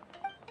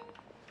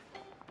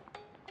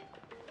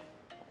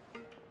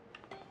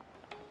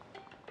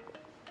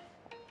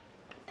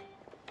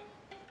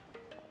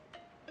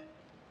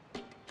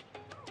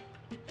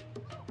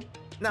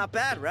 Not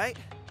bad, right?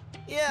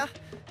 Yeah,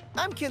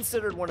 I'm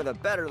considered one of the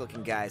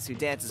better-looking guys who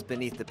dances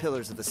beneath the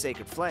pillars of the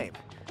sacred flame.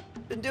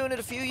 Been doing it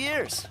a few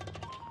years.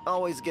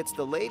 Always gets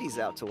the ladies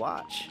out to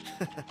watch.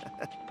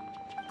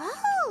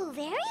 Oh,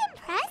 very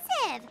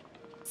impressive.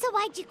 So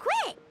why'd you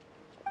quit?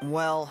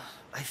 Well,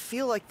 I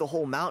feel like the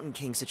whole Mountain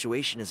King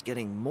situation is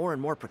getting more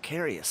and more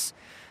precarious.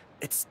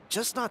 It's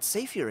just not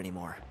safe here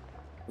anymore.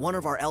 One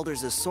of our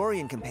elders'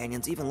 Saurian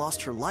companions even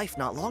lost her life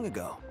not long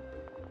ago.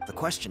 The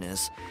question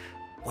is,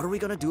 what are we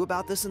gonna do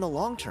about this in the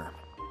long term?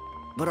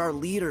 But our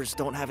leaders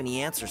don't have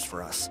any answers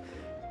for us.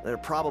 They're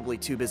probably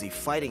too busy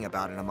fighting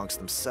about it amongst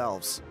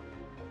themselves.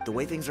 The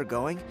way things are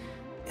going,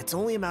 it's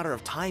only a matter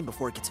of time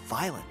before it gets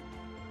violent.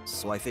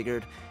 So I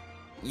figured,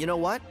 you know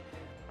what?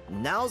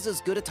 Now's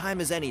as good a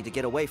time as any to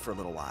get away for a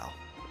little while.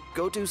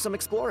 Go do some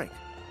exploring.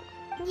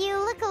 You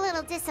look a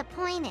little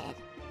disappointed.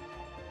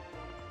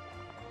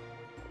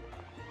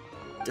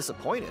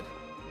 Disappointed?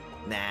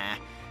 Nah,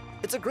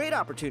 it's a great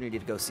opportunity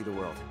to go see the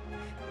world.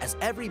 As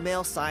every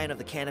male scion of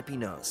the canopy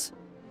knows,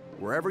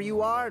 wherever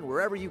you are and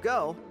wherever you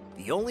go,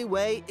 the only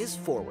way is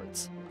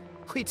forwards.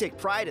 We take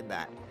pride in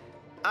that.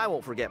 I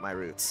won't forget my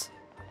roots.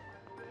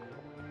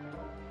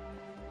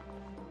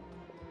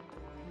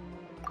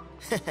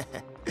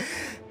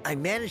 I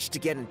managed to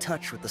get in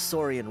touch with the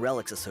Saurian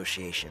Relics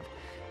Association.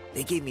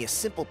 They gave me a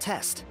simple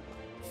test.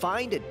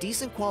 Find a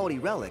decent quality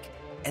relic,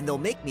 and they'll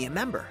make me a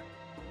member.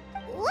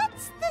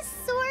 What's the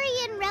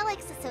Saurian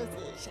Relics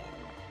Association?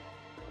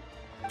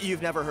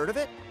 You've never heard of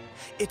it?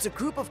 It's a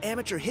group of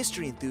amateur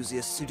history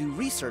enthusiasts who do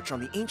research on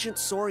the ancient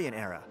Saurian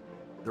era.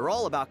 They're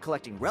all about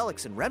collecting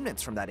relics and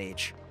remnants from that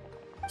age.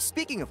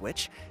 Speaking of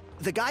which,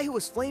 The guy who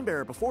was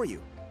Flamebearer before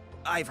you.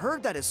 I've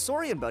heard that his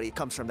Saurian buddy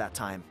comes from that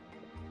time.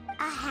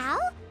 A how?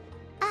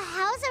 A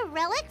how's a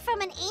relic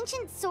from an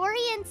ancient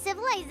Saurian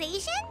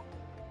civilization?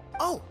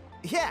 Oh,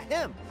 yeah,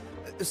 him.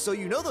 So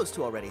you know those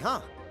two already,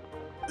 huh?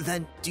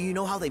 Then, do you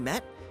know how they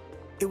met?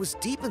 It was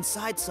deep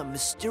inside some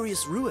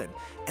mysterious ruin,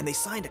 and they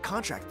signed a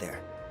contract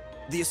there.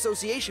 The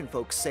association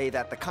folks say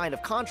that the kind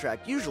of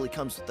contract usually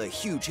comes with a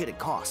huge hidden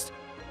cost.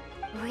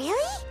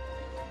 Really?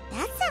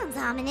 That sounds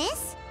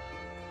ominous.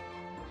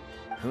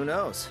 Who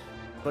knows?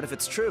 But if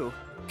it's true,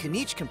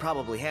 Kinich can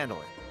probably handle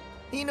it.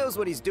 He knows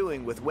what he's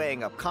doing with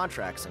weighing up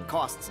contracts and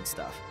costs and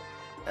stuff.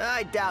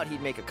 I doubt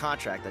he'd make a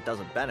contract that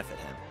doesn't benefit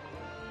him.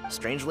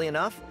 Strangely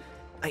enough,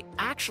 I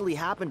actually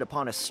happened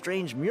upon a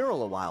strange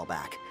mural a while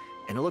back,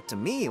 and it looked to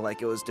me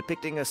like it was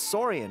depicting a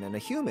Saurian and a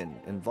human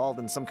involved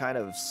in some kind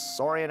of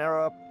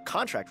Saurian-era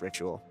contract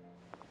ritual.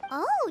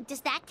 Oh,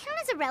 does that count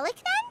as a relic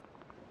then?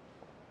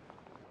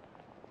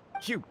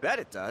 You bet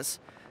it does.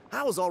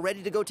 I was all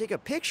ready to go take a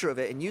picture of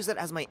it and use it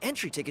as my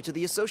entry ticket to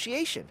the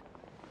association.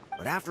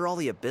 But after all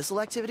the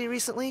abyssal activity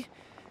recently,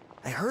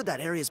 I heard that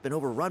area's been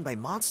overrun by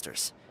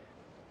monsters.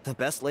 The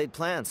best laid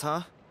plans,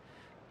 huh?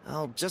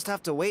 I'll just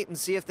have to wait and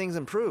see if things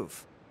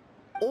improve.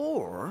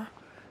 Or...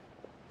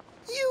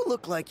 you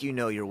look like you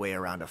know your way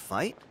around a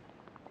fight.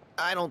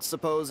 I don't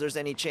suppose there's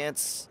any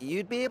chance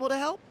you'd be able to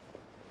help?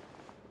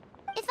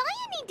 If all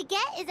you need to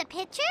get is a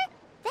picture,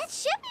 that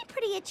should be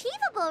pretty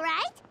achievable,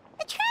 right?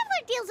 The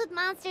Traveler deals with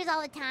monsters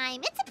all the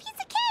time. It's a piece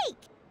of cake.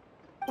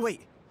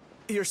 Wait,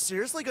 you're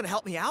seriously gonna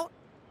help me out?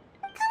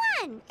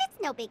 Come on,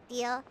 it's no big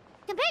deal.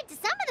 Compared to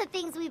some of the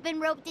things we've been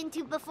roped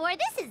into before,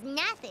 this is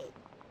nothing.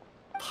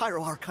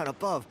 Pyro Archon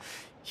above,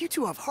 you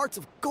two have hearts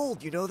of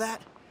gold, you know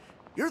that?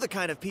 You're the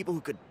kind of people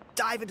who could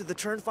dive into the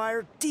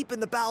Turnfire deep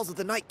in the bowels of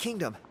the Night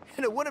Kingdom,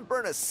 and it wouldn't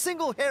burn a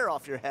single hair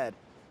off your head.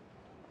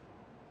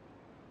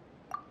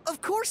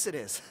 Of course it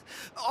is.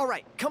 All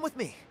right, come with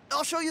me.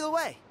 I'll show you the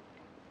way.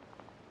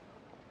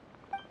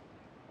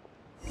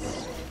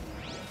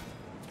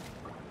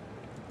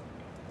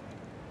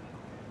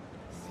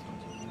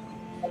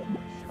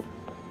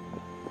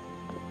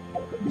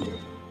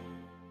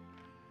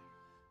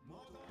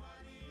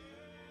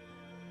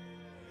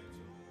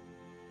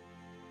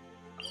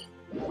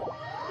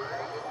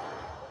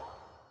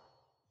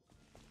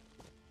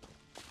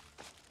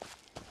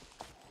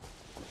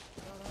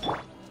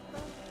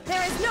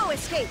 There is no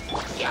escape!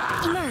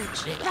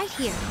 Emerge, right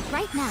here,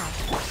 right now.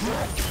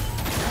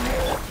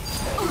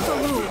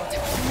 Overruled!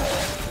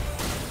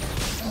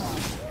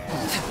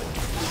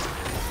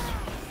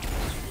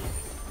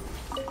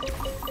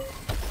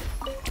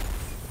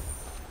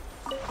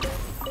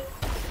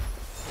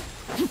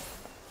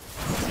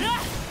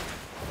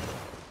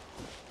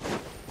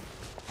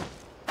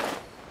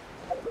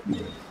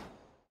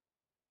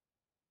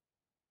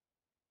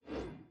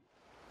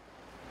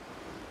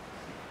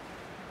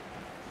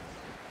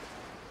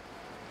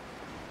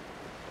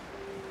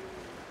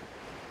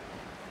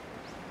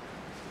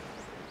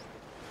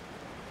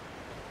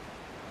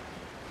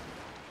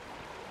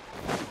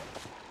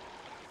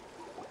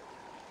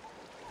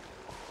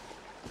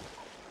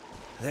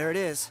 There it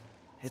is.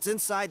 It's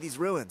inside these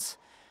ruins.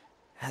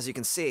 As you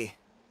can see,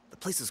 the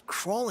place is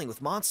crawling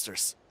with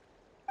monsters.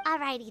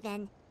 Alrighty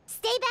then.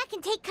 Stay back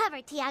and take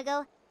cover,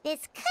 Tiago.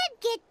 This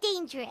could get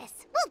dangerous.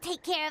 We'll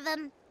take care of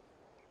him.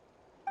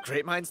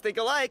 Great minds think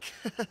alike.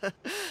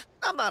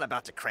 I'm not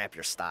about to cramp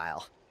your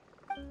style.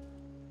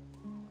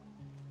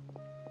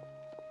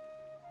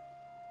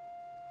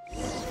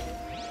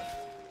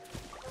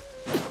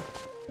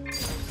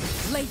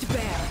 Laid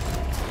bare.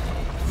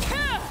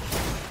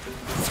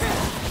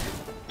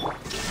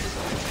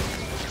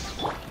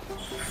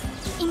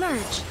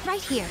 Emerge,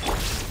 right here.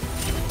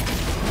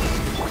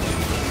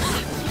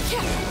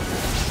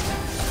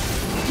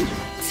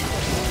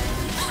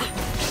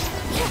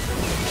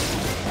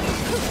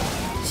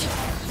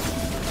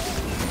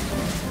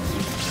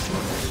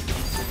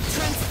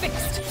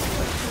 Transfixed.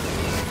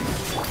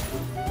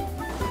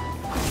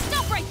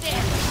 Stop right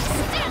there!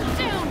 Stand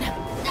down!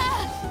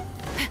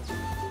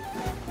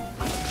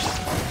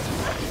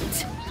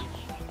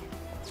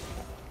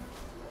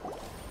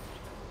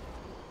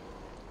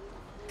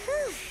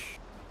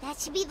 That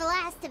should be the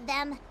last of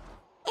them.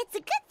 It's a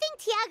good thing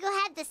Tiago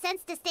had the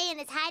sense to stay in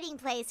his hiding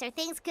place, or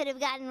things could have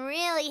gotten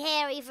really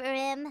hairy for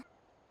him.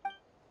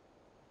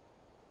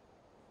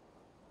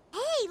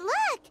 Hey,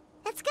 look!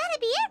 That's gotta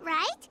be it,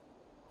 right?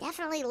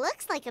 Definitely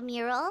looks like a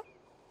mural.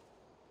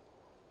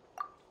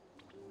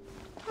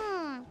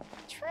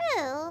 True.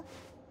 Now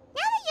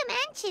that you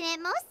mention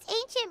it, most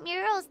ancient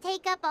murals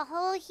take up a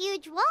whole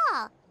huge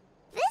wall.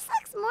 This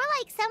looks more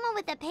like someone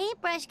with a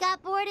paintbrush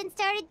got bored and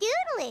started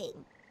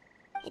doodling.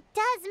 It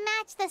does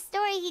match the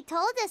story he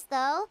told us,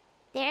 though.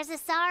 There's a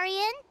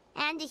Saurian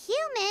and a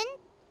human.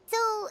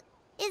 So,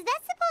 is that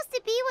supposed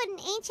to be what an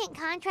ancient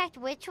contract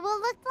ritual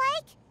looked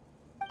like?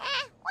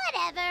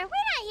 Whatever.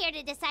 We're not here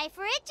to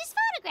decipher it. Just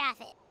photograph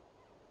it.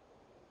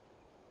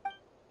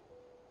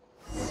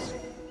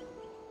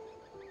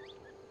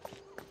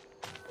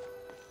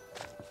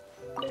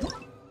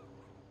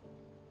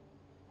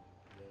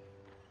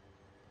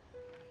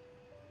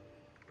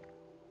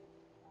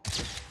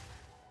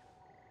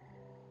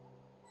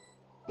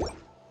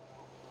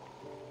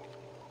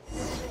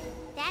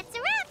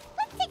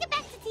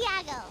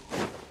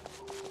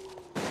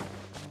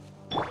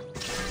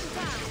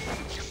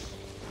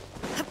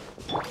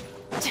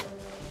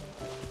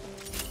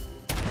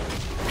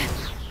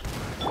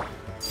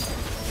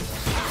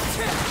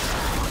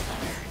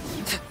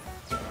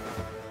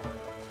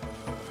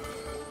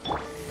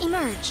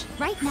 Emerge,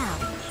 right now.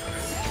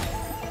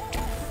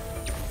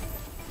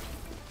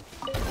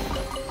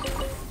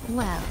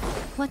 Well,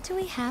 what do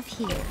we have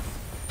here?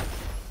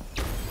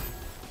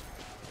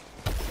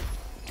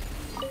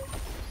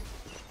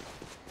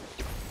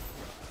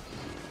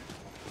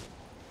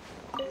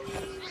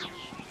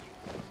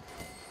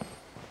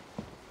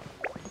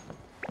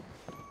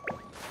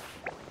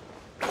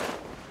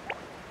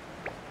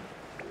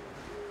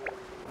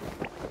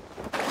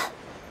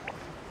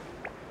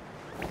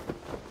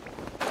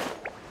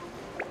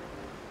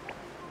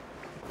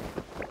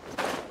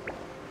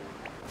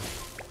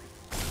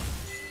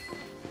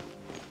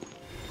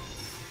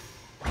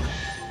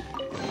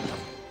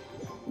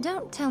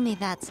 Don't tell me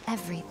that's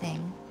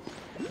everything.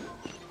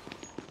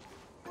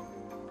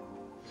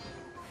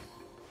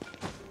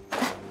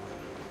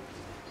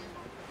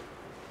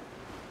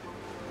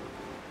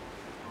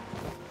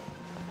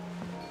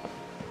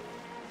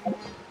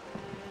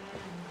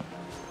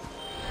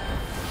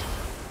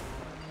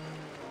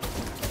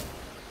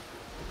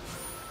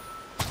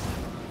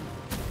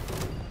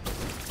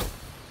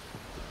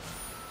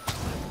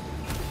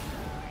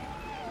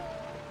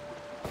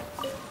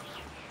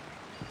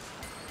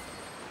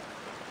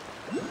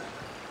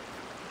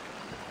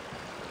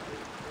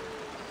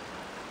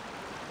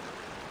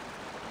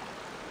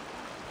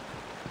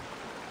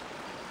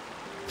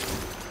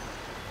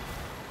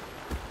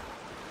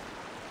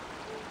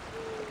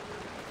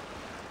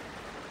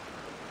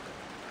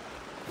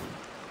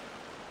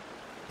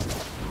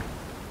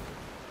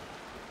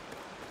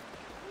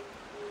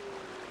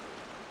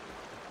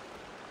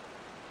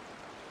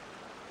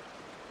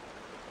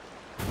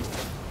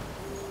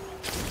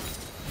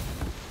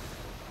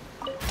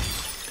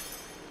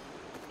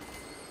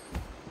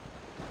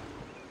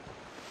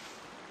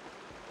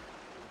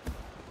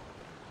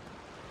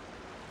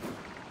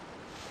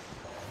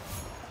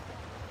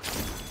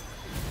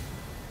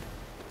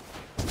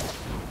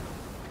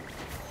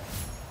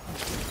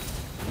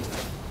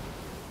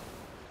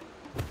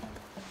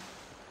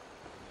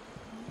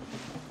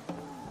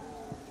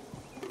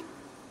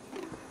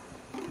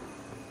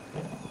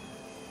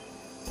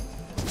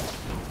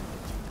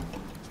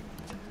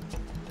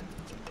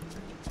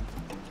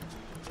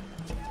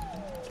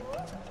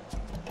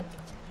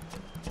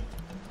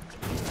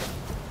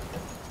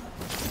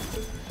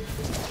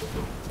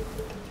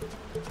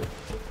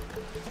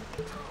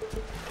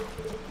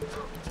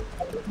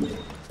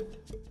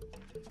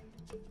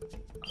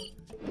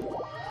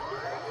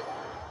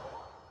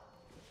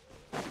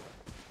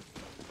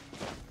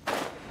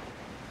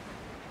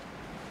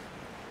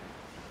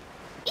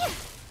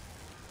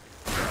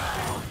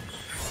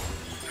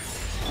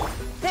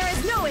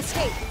 No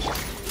escape!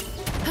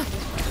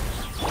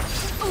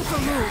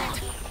 Overruled!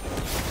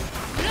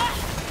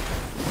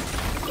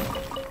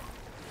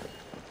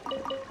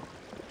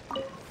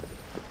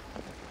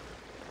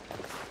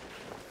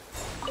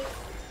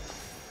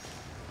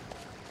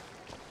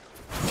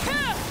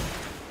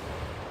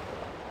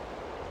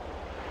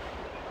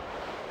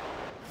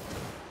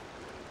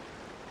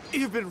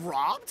 You've been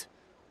robbed?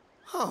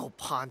 Oh,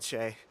 Ponche.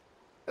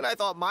 And I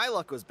thought my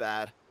luck was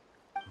bad.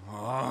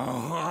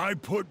 Oh, I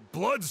put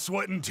blood,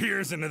 sweat, and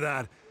tears into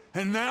that,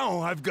 and now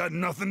I've got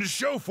nothing to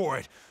show for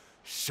it.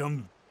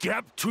 Some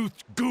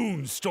gap-toothed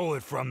goon stole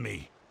it from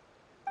me.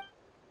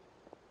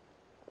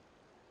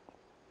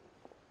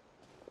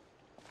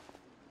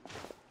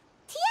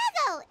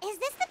 Tiago, is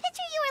this the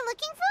picture you were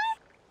looking for?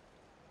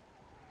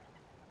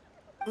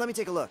 Let me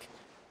take a look.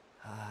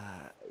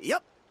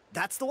 Yep,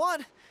 that's the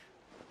one.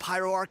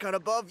 Pyro Archon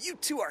above, you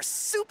two are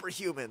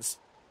superhumans.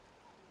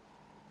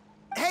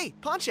 Hey,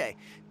 Ponche,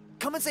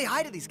 come and say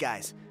hi to these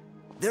guys.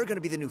 They're gonna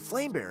be the new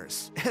flame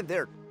bearers, and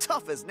they're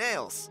tough as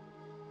nails.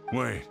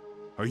 Wait,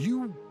 are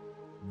you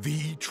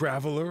the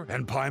Traveler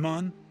and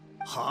Paimon?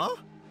 Huh?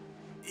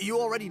 You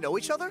already know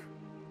each other?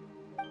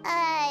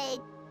 I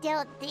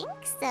don't think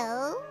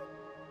so.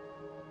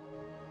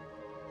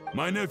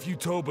 My nephew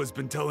Toba's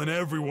been telling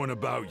everyone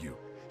about you.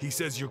 He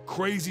says you're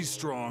crazy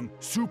strong,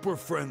 super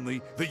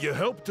friendly, that you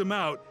helped him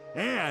out,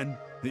 and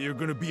that you're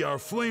gonna be our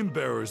flame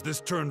bearers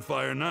this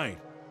Turnfire night.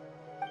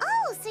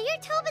 Oh, so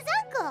you're Toba's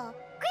uncle.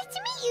 Great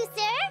to meet you,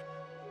 sir.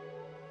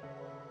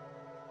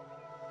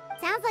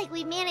 Sounds like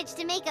we've managed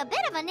to make a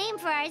bit of a name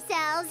for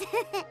ourselves.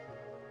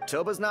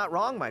 Toba's not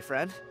wrong, my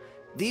friend.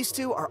 These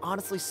two are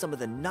honestly some of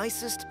the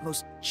nicest,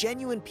 most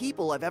genuine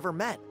people I've ever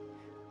met.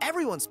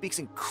 Everyone speaks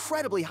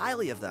incredibly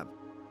highly of them.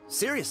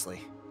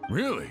 Seriously.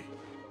 Really?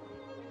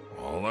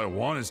 All I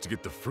want is to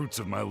get the fruits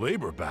of my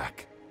labor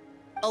back.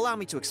 Allow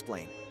me to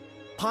explain.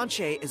 Ponche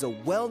is a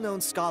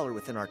well-known scholar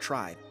within our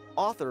tribe,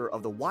 author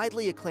of the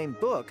widely acclaimed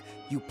book,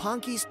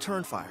 Yupanqui's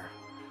Turnfire.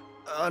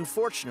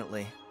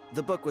 Unfortunately,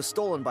 the book was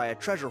stolen by a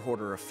treasure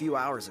hoarder a few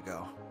hours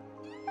ago.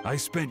 I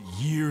spent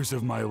years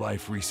of my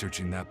life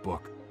researching that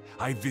book.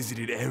 I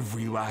visited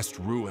every last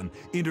ruin,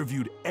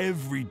 interviewed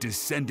every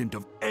descendant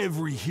of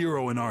every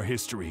hero in our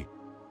history.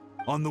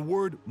 On the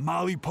word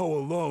Malipo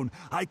alone,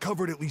 I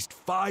covered at least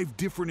 5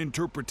 different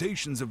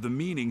interpretations of the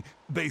meaning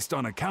based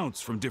on accounts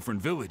from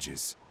different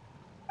villages.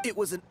 It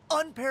was an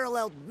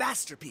unparalleled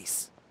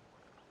masterpiece.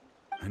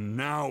 And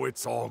now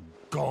it's all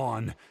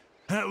gone.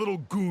 That little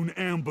goon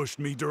ambushed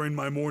me during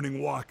my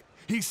morning walk.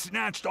 He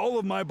snatched all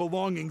of my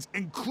belongings,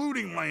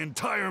 including my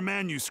entire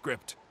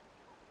manuscript.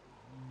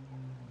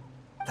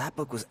 That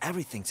book was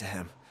everything to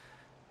him.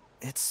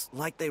 It's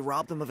like they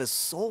robbed him of his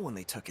soul when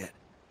they took it.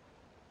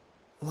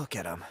 Look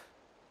at him.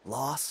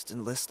 Lost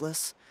and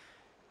listless.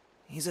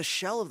 He's a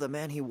shell of the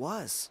man he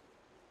was.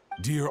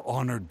 Dear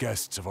honored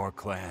guests of our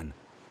clan,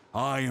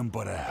 I am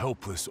but a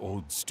helpless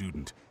old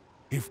student.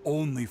 If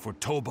only for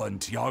Toba and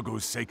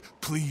Tiago's sake,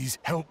 please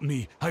help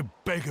me, I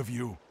beg of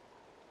you.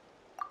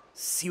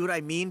 See what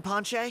I mean,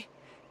 Ponche?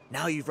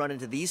 Now you've run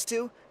into these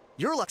two,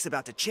 your luck's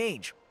about to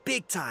change,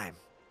 big time.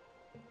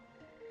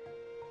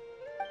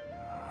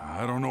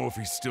 I don't know if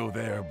he's still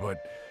there,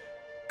 but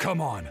come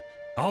on,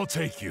 I'll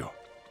take you.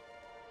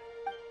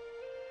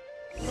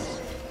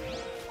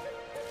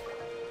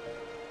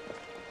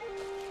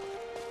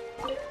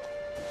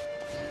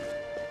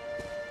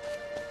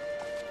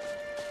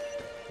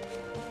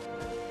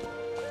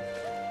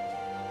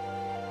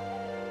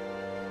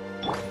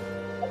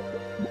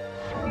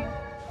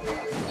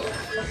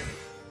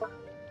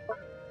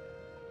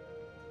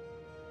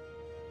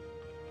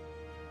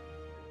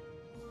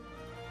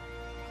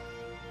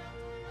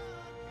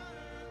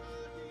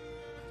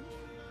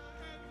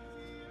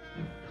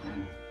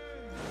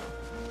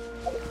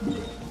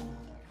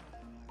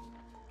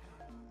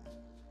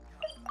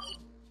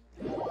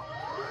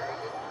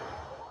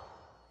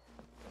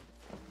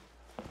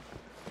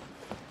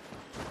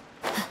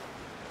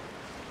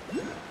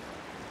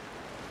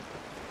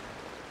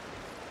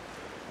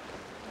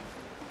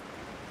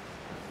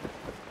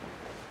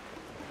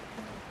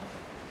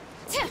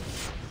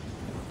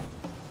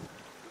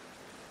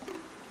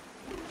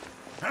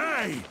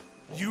 Hey!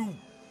 You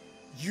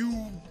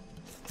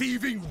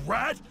thieving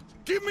rat!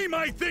 Give me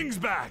my things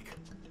back!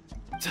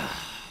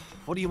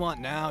 What do you want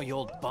now, you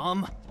old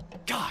bum?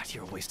 God,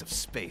 you're a waste of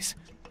space.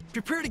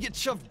 Prepare to get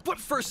shoved butt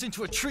first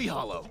into a tree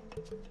hollow.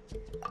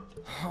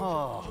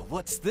 Oh,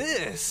 what's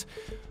this?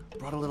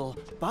 Brought a little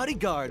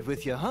bodyguard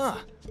with you, huh?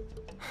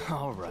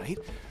 All right,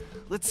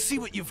 let's see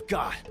what you've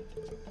got.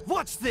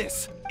 What's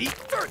this? Eat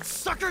dirt,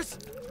 suckers!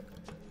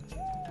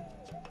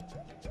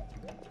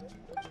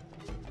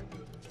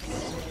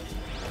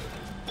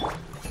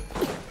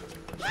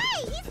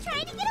 Hey, he's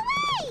trying to get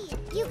away!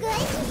 You good?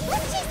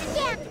 Let's chase him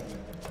down!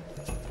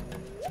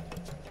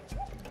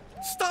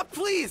 Stop,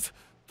 please!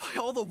 By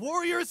all the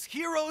warriors,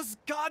 heroes,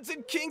 gods,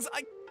 and kings,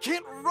 I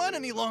can't run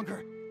any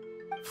longer.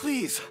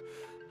 Please,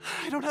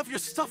 I don't have your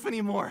stuff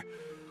anymore.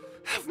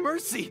 Have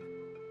mercy.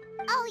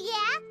 Oh,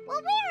 yeah?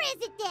 Well, where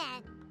is it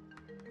then?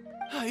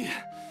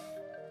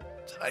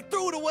 I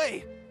threw it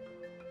away.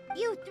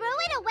 You threw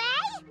it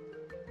away?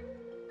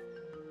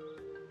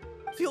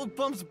 The old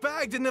bum's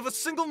bag didn't have a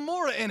single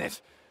mora in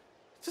it.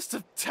 Just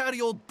a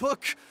tatty old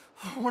book,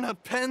 worn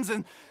out pens,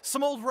 and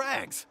some old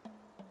rags.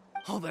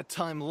 All that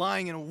time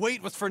lying in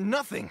wait was for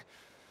nothing.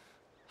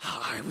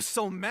 I was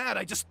so mad,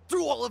 I just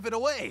threw all of it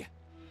away.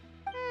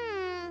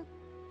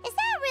 Is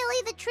that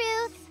really the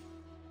truth?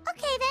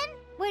 Okay then,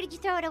 where did you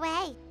throw it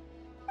away?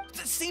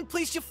 The same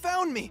place you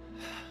found me.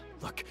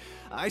 Look,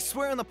 I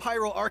swear on the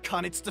Pyro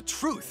Archon it's the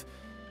truth.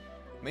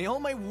 May all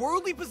my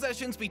worldly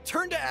possessions be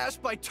turned to ash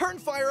by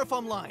Turnfire if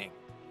I'm lying.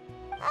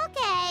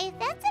 Okay,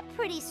 that's a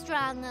pretty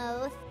strong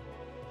oath.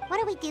 What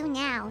do we do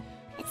now?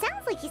 It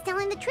sounds like he's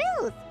telling the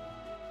truth.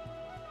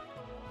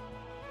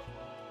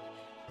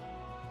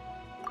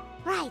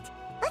 Right.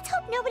 Let's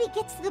hope nobody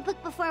gets to the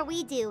book before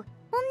we do.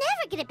 We'll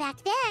never get it back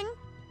then.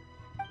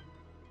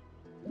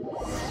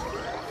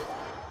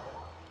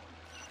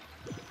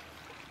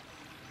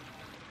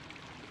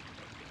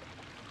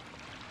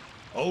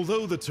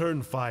 Although the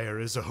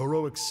Turnfire is a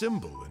heroic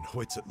symbol in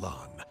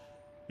Huitzatlan,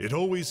 it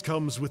always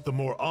comes with the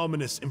more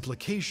ominous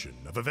implication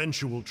of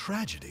eventual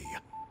tragedy.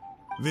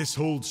 This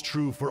holds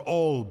true for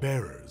all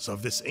bearers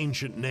of this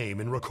ancient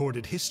name in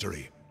recorded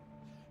history.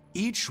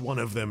 Each one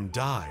of them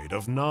died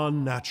of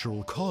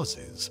non-natural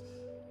causes,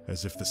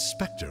 as if the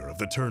specter of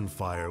the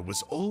Turnfire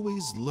was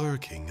always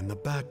lurking in the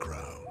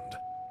background.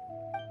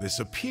 This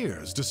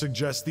appears to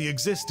suggest the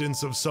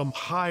existence of some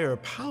higher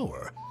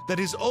power that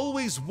is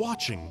always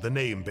watching the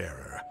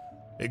name-bearer,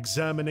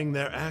 examining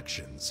their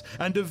actions,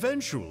 and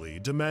eventually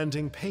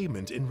demanding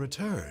payment in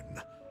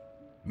return.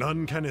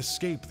 None can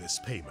escape this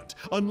payment,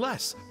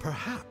 unless,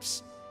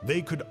 perhaps, they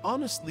could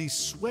honestly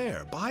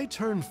swear by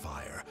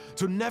Turnfire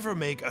to never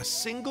make a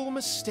single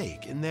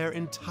mistake in their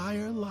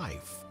entire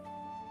life.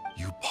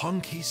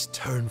 Yupanqui's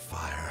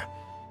Turnfire.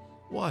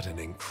 What an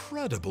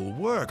incredible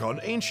work on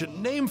ancient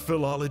name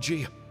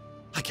philology.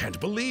 I can't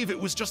believe it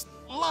was just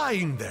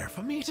lying there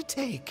for me to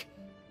take.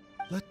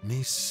 Let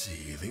me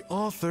see, the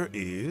author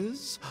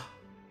is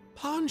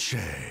Ponche.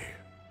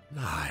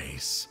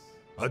 Nice.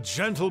 A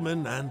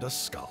gentleman and a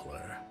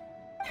scholar.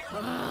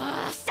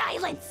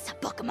 Silence,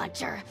 book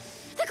muncher.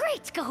 The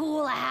great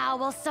Kahulahow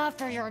will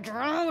suffer your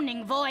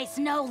droning voice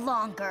no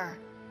longer.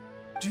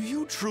 Do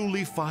you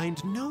truly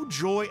find no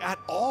joy at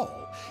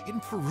all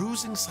in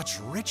perusing such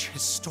rich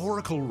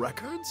historical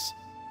records?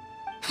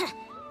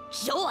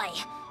 Joy?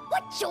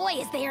 What joy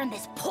is there in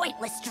this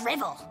pointless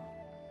drivel?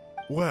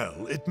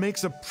 Well, it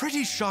makes a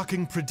pretty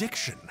shocking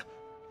prediction.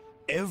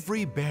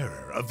 Every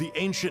bearer of the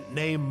ancient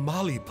name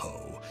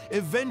Malipo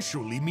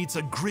eventually meets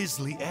a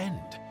grisly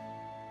end.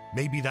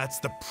 Maybe that's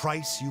the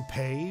price you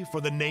pay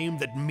for the name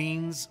that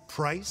means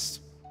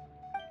price?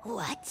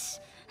 What?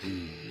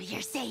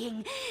 You're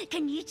saying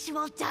Kinich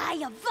will die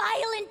a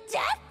violent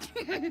death?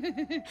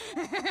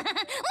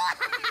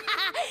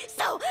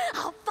 So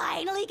I'll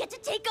finally get to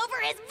take over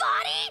his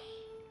body?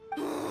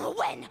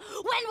 When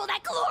will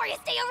that glorious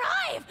day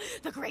arrive?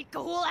 The great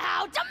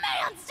Kahulahau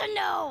demands to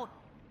know!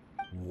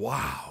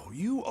 Wow,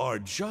 you are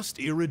just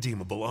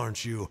irredeemable,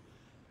 aren't you?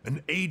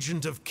 An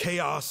agent of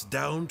chaos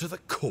down to the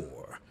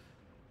core.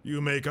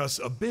 You make us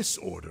Abyss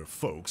Order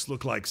folks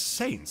look like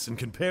saints in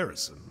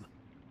comparison.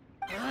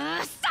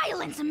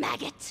 Silence,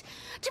 maggot!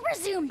 To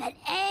presume that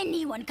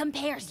anyone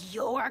compares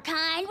your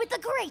kind with the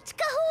great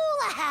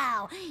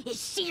Kahulahau is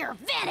sheer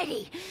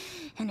vanity.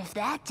 And if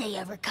that day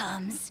ever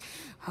comes,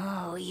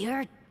 oh,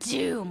 your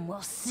doom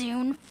will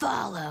soon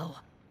follow.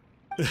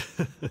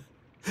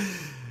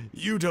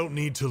 You don't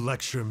need to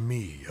lecture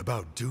me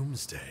about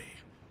Doomsday.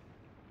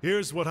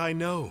 Here's what I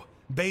know,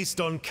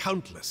 based on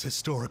countless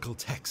historical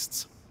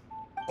texts.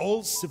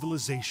 All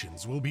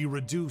civilizations will be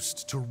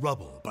reduced to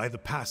rubble by the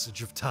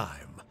passage of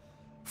time.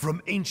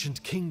 From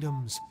ancient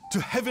kingdoms, to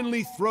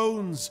heavenly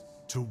thrones,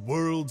 to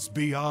worlds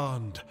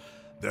beyond,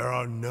 there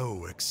are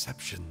no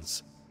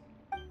exceptions.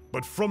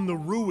 But from the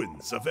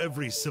ruins of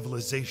every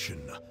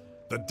civilization,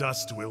 the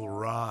dust will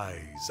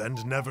rise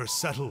and never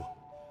settle,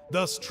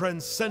 thus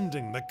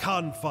transcending the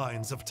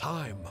confines of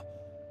time.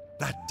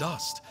 That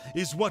dust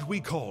is what we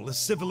call a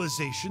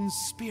civilization's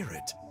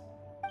spirit.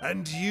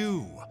 And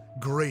you,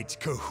 great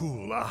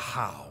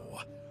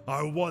Kahulahau,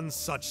 are one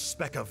such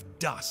speck of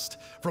dust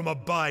from a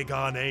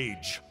bygone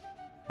age.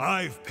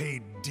 I've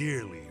paid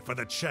dearly for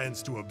the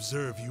chance to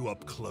observe you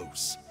up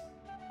close.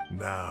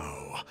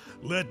 Now,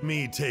 let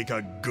me take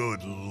a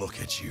good look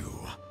at you.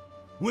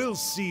 We'll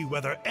see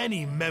whether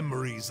any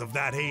memories of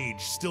that age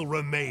still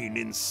remain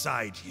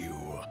inside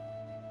you.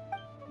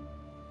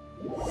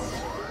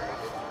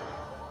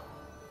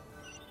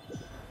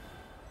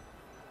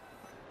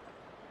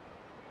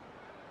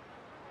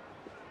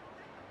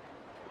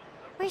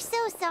 We're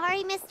so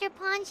sorry, Mr.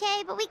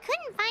 Ponche, but we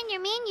couldn't find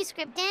your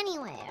manuscript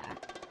anywhere.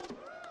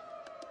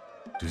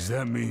 Does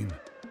that mean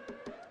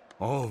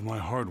all of my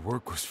hard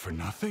work was for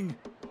nothing?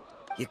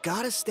 You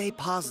gotta stay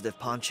positive,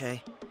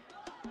 Ponche.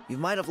 You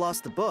might have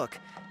lost the book,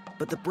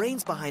 but the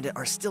brains behind it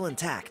are still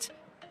intact.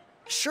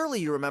 Surely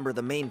you remember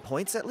the main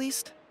points at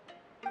least?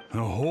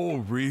 The whole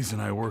reason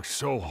I worked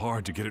so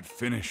hard to get it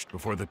finished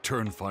before the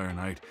Turnfire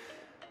Night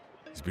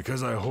is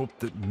because I hoped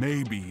that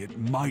maybe it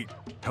might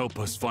help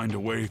us find a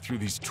way through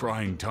these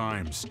trying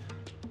times.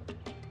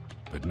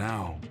 But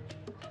now...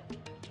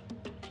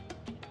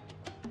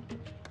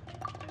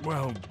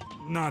 well,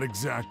 not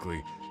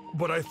exactly.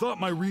 But I thought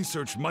my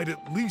research might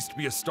at least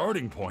be a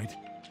starting point.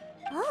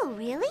 Oh,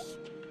 really?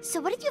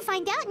 So what did you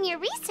find out in your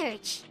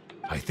research?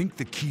 I think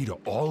the key to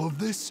all of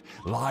this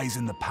lies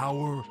in the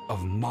power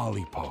of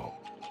Malipo.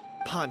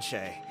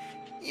 Ponche,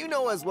 you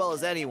know as well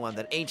as anyone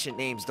that ancient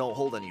names don't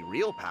hold any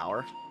real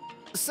power.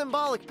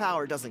 Symbolic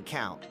power doesn't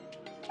count.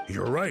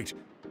 You're right,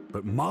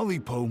 but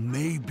Malipo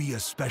may be a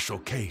special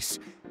case.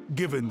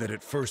 Given that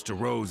it first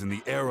arose in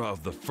the era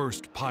of the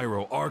first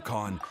Pyro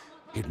Archon,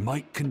 it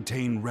might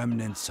contain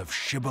remnants of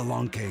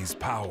Shibalanke's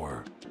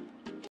power.